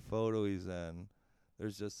 every photo he's in,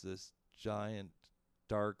 there's just this giant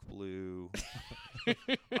dark blue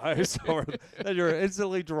eyesore that you're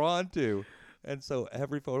instantly drawn to. And so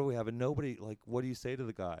every photo we have, and nobody, what do you say to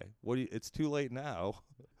the guy? It's too late now.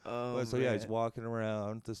 Oh, So yeah, he's walking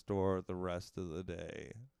around the store the rest of the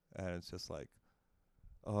day, and it's just like,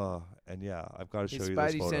 and yeah, I've got to show His you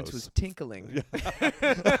those Spidey photos. sense was tinkling.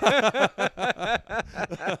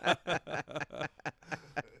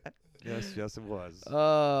 Yes, it was.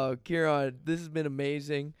 Oh, Kieran, this has been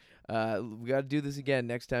amazing. We got to do this again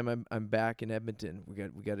next time I'm back in Edmonton. We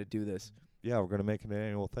got to do this. Yeah, we're gonna make it an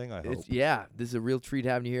annual thing, I hope. This is a real treat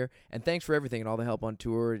having you here. And thanks for everything and all the help on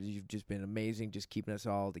tour. You've just been amazing, just keeping us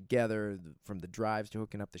all together, from the drives to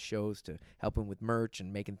hooking up the shows to helping with merch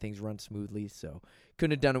and making things run smoothly. So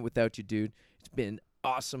couldn't have done it without you, dude. It's been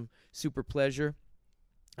awesome. Super pleasure.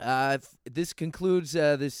 This concludes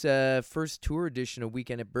this first tour edition of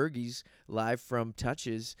Weekend at Bergie's, live from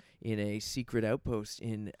Touches in a secret outpost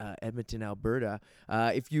in Edmonton, Alberta.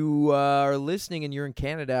 If you are listening and you're in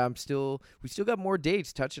Canada, we still got more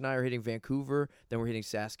dates. Touch and I are hitting Vancouver, then we're hitting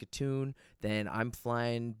Saskatoon, then I'm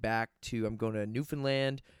going to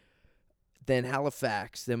Newfoundland, then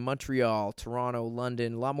Halifax, then Montreal, Toronto,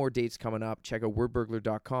 London. A lot more dates coming up. Check out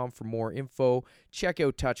wordburglar.com for more info. Check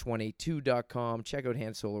out touch182.com. Check out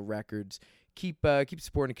Han Solo Records. Keep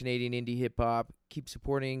supporting Canadian indie hip-hop. Keep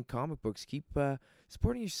supporting comic books. Keep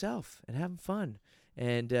supporting yourself and having fun.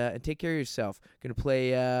 And take care of yourself. Going to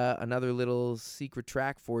play another little secret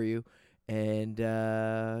track for you. And,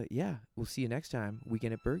 we'll see you next time.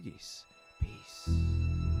 Weekend at Bergie's. Peace.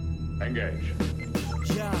 Engage.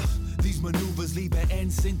 Yeah, these maneuvers leave an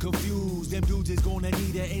ensign confused. Them dudes is gonna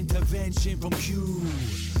need an intervention from Q.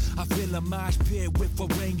 I feel a mosh pit with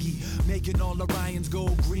Ferengi, making all Orions go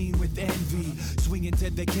green with envy. Swinging to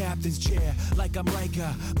the captain's chair like I'm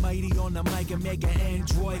Riker, mighty on the mic and mega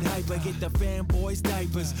android hyper. Get the fanboys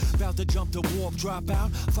diapers, about to jump to warp, drop out,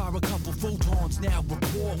 fire a couple photons. Now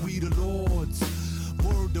report we the lords.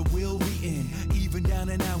 Word the will we in, even down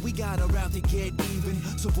and out, we got a route to get even.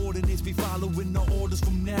 Subordinates be following the orders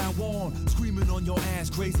from now on. Screaming on your ass,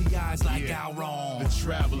 crazy eyes like Ouron. The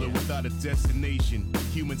traveler without a destination.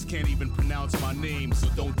 Humans can't even pronounce my name, so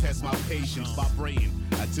don't test my patience. Vibrating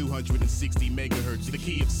at 260 megahertz. The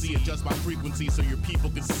key of C, adjust my frequency so your people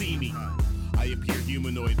can see me. I appear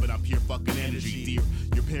humanoid, but I'm pure fucking energy, dear.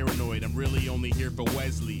 You're paranoid, I'm really only here for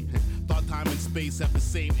Wesley. Thought time and space have the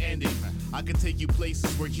same ending. I can take you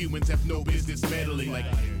places where humans have no business meddling, like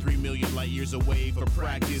 3 million light years away for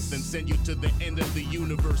practice, then send you to the end of the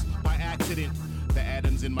universe by accident. The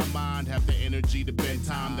atoms in my mind have the energy to bend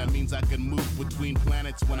time. That means I can move between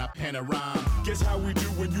planets when I pen a rhyme. Guess how we do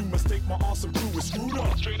when you mistake my awesome crew is screwed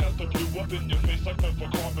up. Straight out the blue, up in your face like the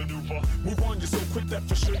car maneuver. Move on, you're so quick that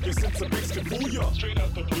for sure your sense of bass can fool ya. Straight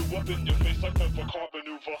out the blue, up in your face like the car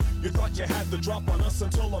maneuver. You thought you had the drop on us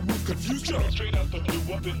until a move confused ya. Straight out the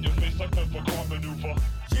blue, up in your face like the car maneuver.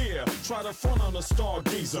 Yeah, try to front on a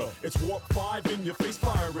stargazer. It's warp 5 in your face,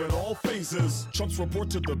 fire in all phases. Chumps report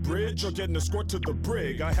to the bridge or getting escort to the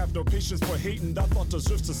brig. I have no patience for hating, that thought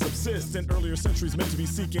deserves to subsist. In earlier centuries meant to be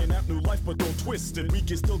seeking out new life, but don't twist it. We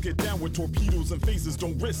can still get down with torpedoes and phases,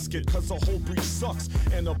 don't risk it. Cause a whole breach sucks,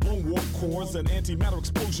 and a blown warp cores, an antimatter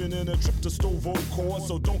explosion, and a trip to Stovo core.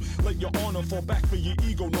 So don't let your honor fall back for your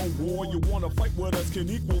ego, no war. You wanna fight with us can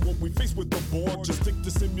equal what we face with the board. Just stick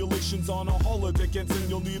to simulations on a holodeck, and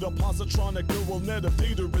you'll need a positronic neural net of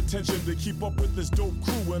data retention to keep up with this dope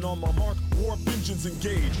crew. And on my mark, warp engines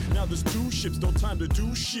engage. Now there's 2 ships, no time to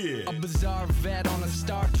do shit. A bizarre vet on a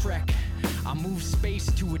Star Trek. I move space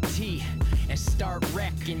to a T and start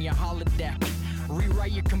wrecking your holodeck.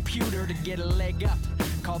 Rewrite your computer to get a leg up.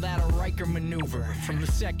 Call that a Riker maneuver. From the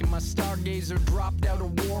second my stargazer dropped out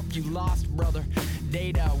of warp, you lost, brother.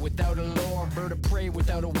 Data without a lore, bird of prey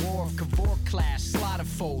without a war. Cavort clash, slaughter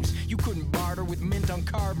foes. You couldn't barter with mint on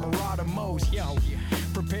card, marauder modes. Yo,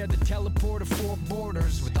 prepare to teleport to 4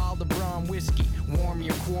 borders with all the brown whiskey. Warm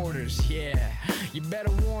your quarters, yeah. You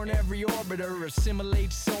better warn every orbiter.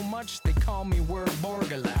 Assimilate so much they call me word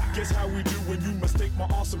Borgala. Guess how we do when you mistake my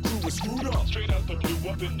awesome crew is screwed up. Straight out the blue,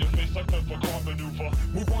 up in your face like the car maneuver.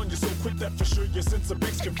 Move on, you're so quick that for sure your sense of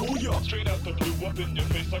bass can fool ya. Straight out the blue, up in your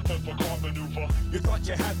face like the car maneuver. You thought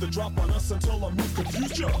you had the drop on us until a move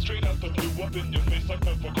confused ya. Straight out the blue, up in your face like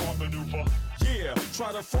the car maneuver. Yeah,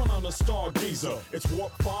 try to front on a stargazer. It's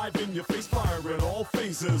warp 5 in your face, fire in all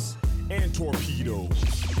phases. And torpedoes.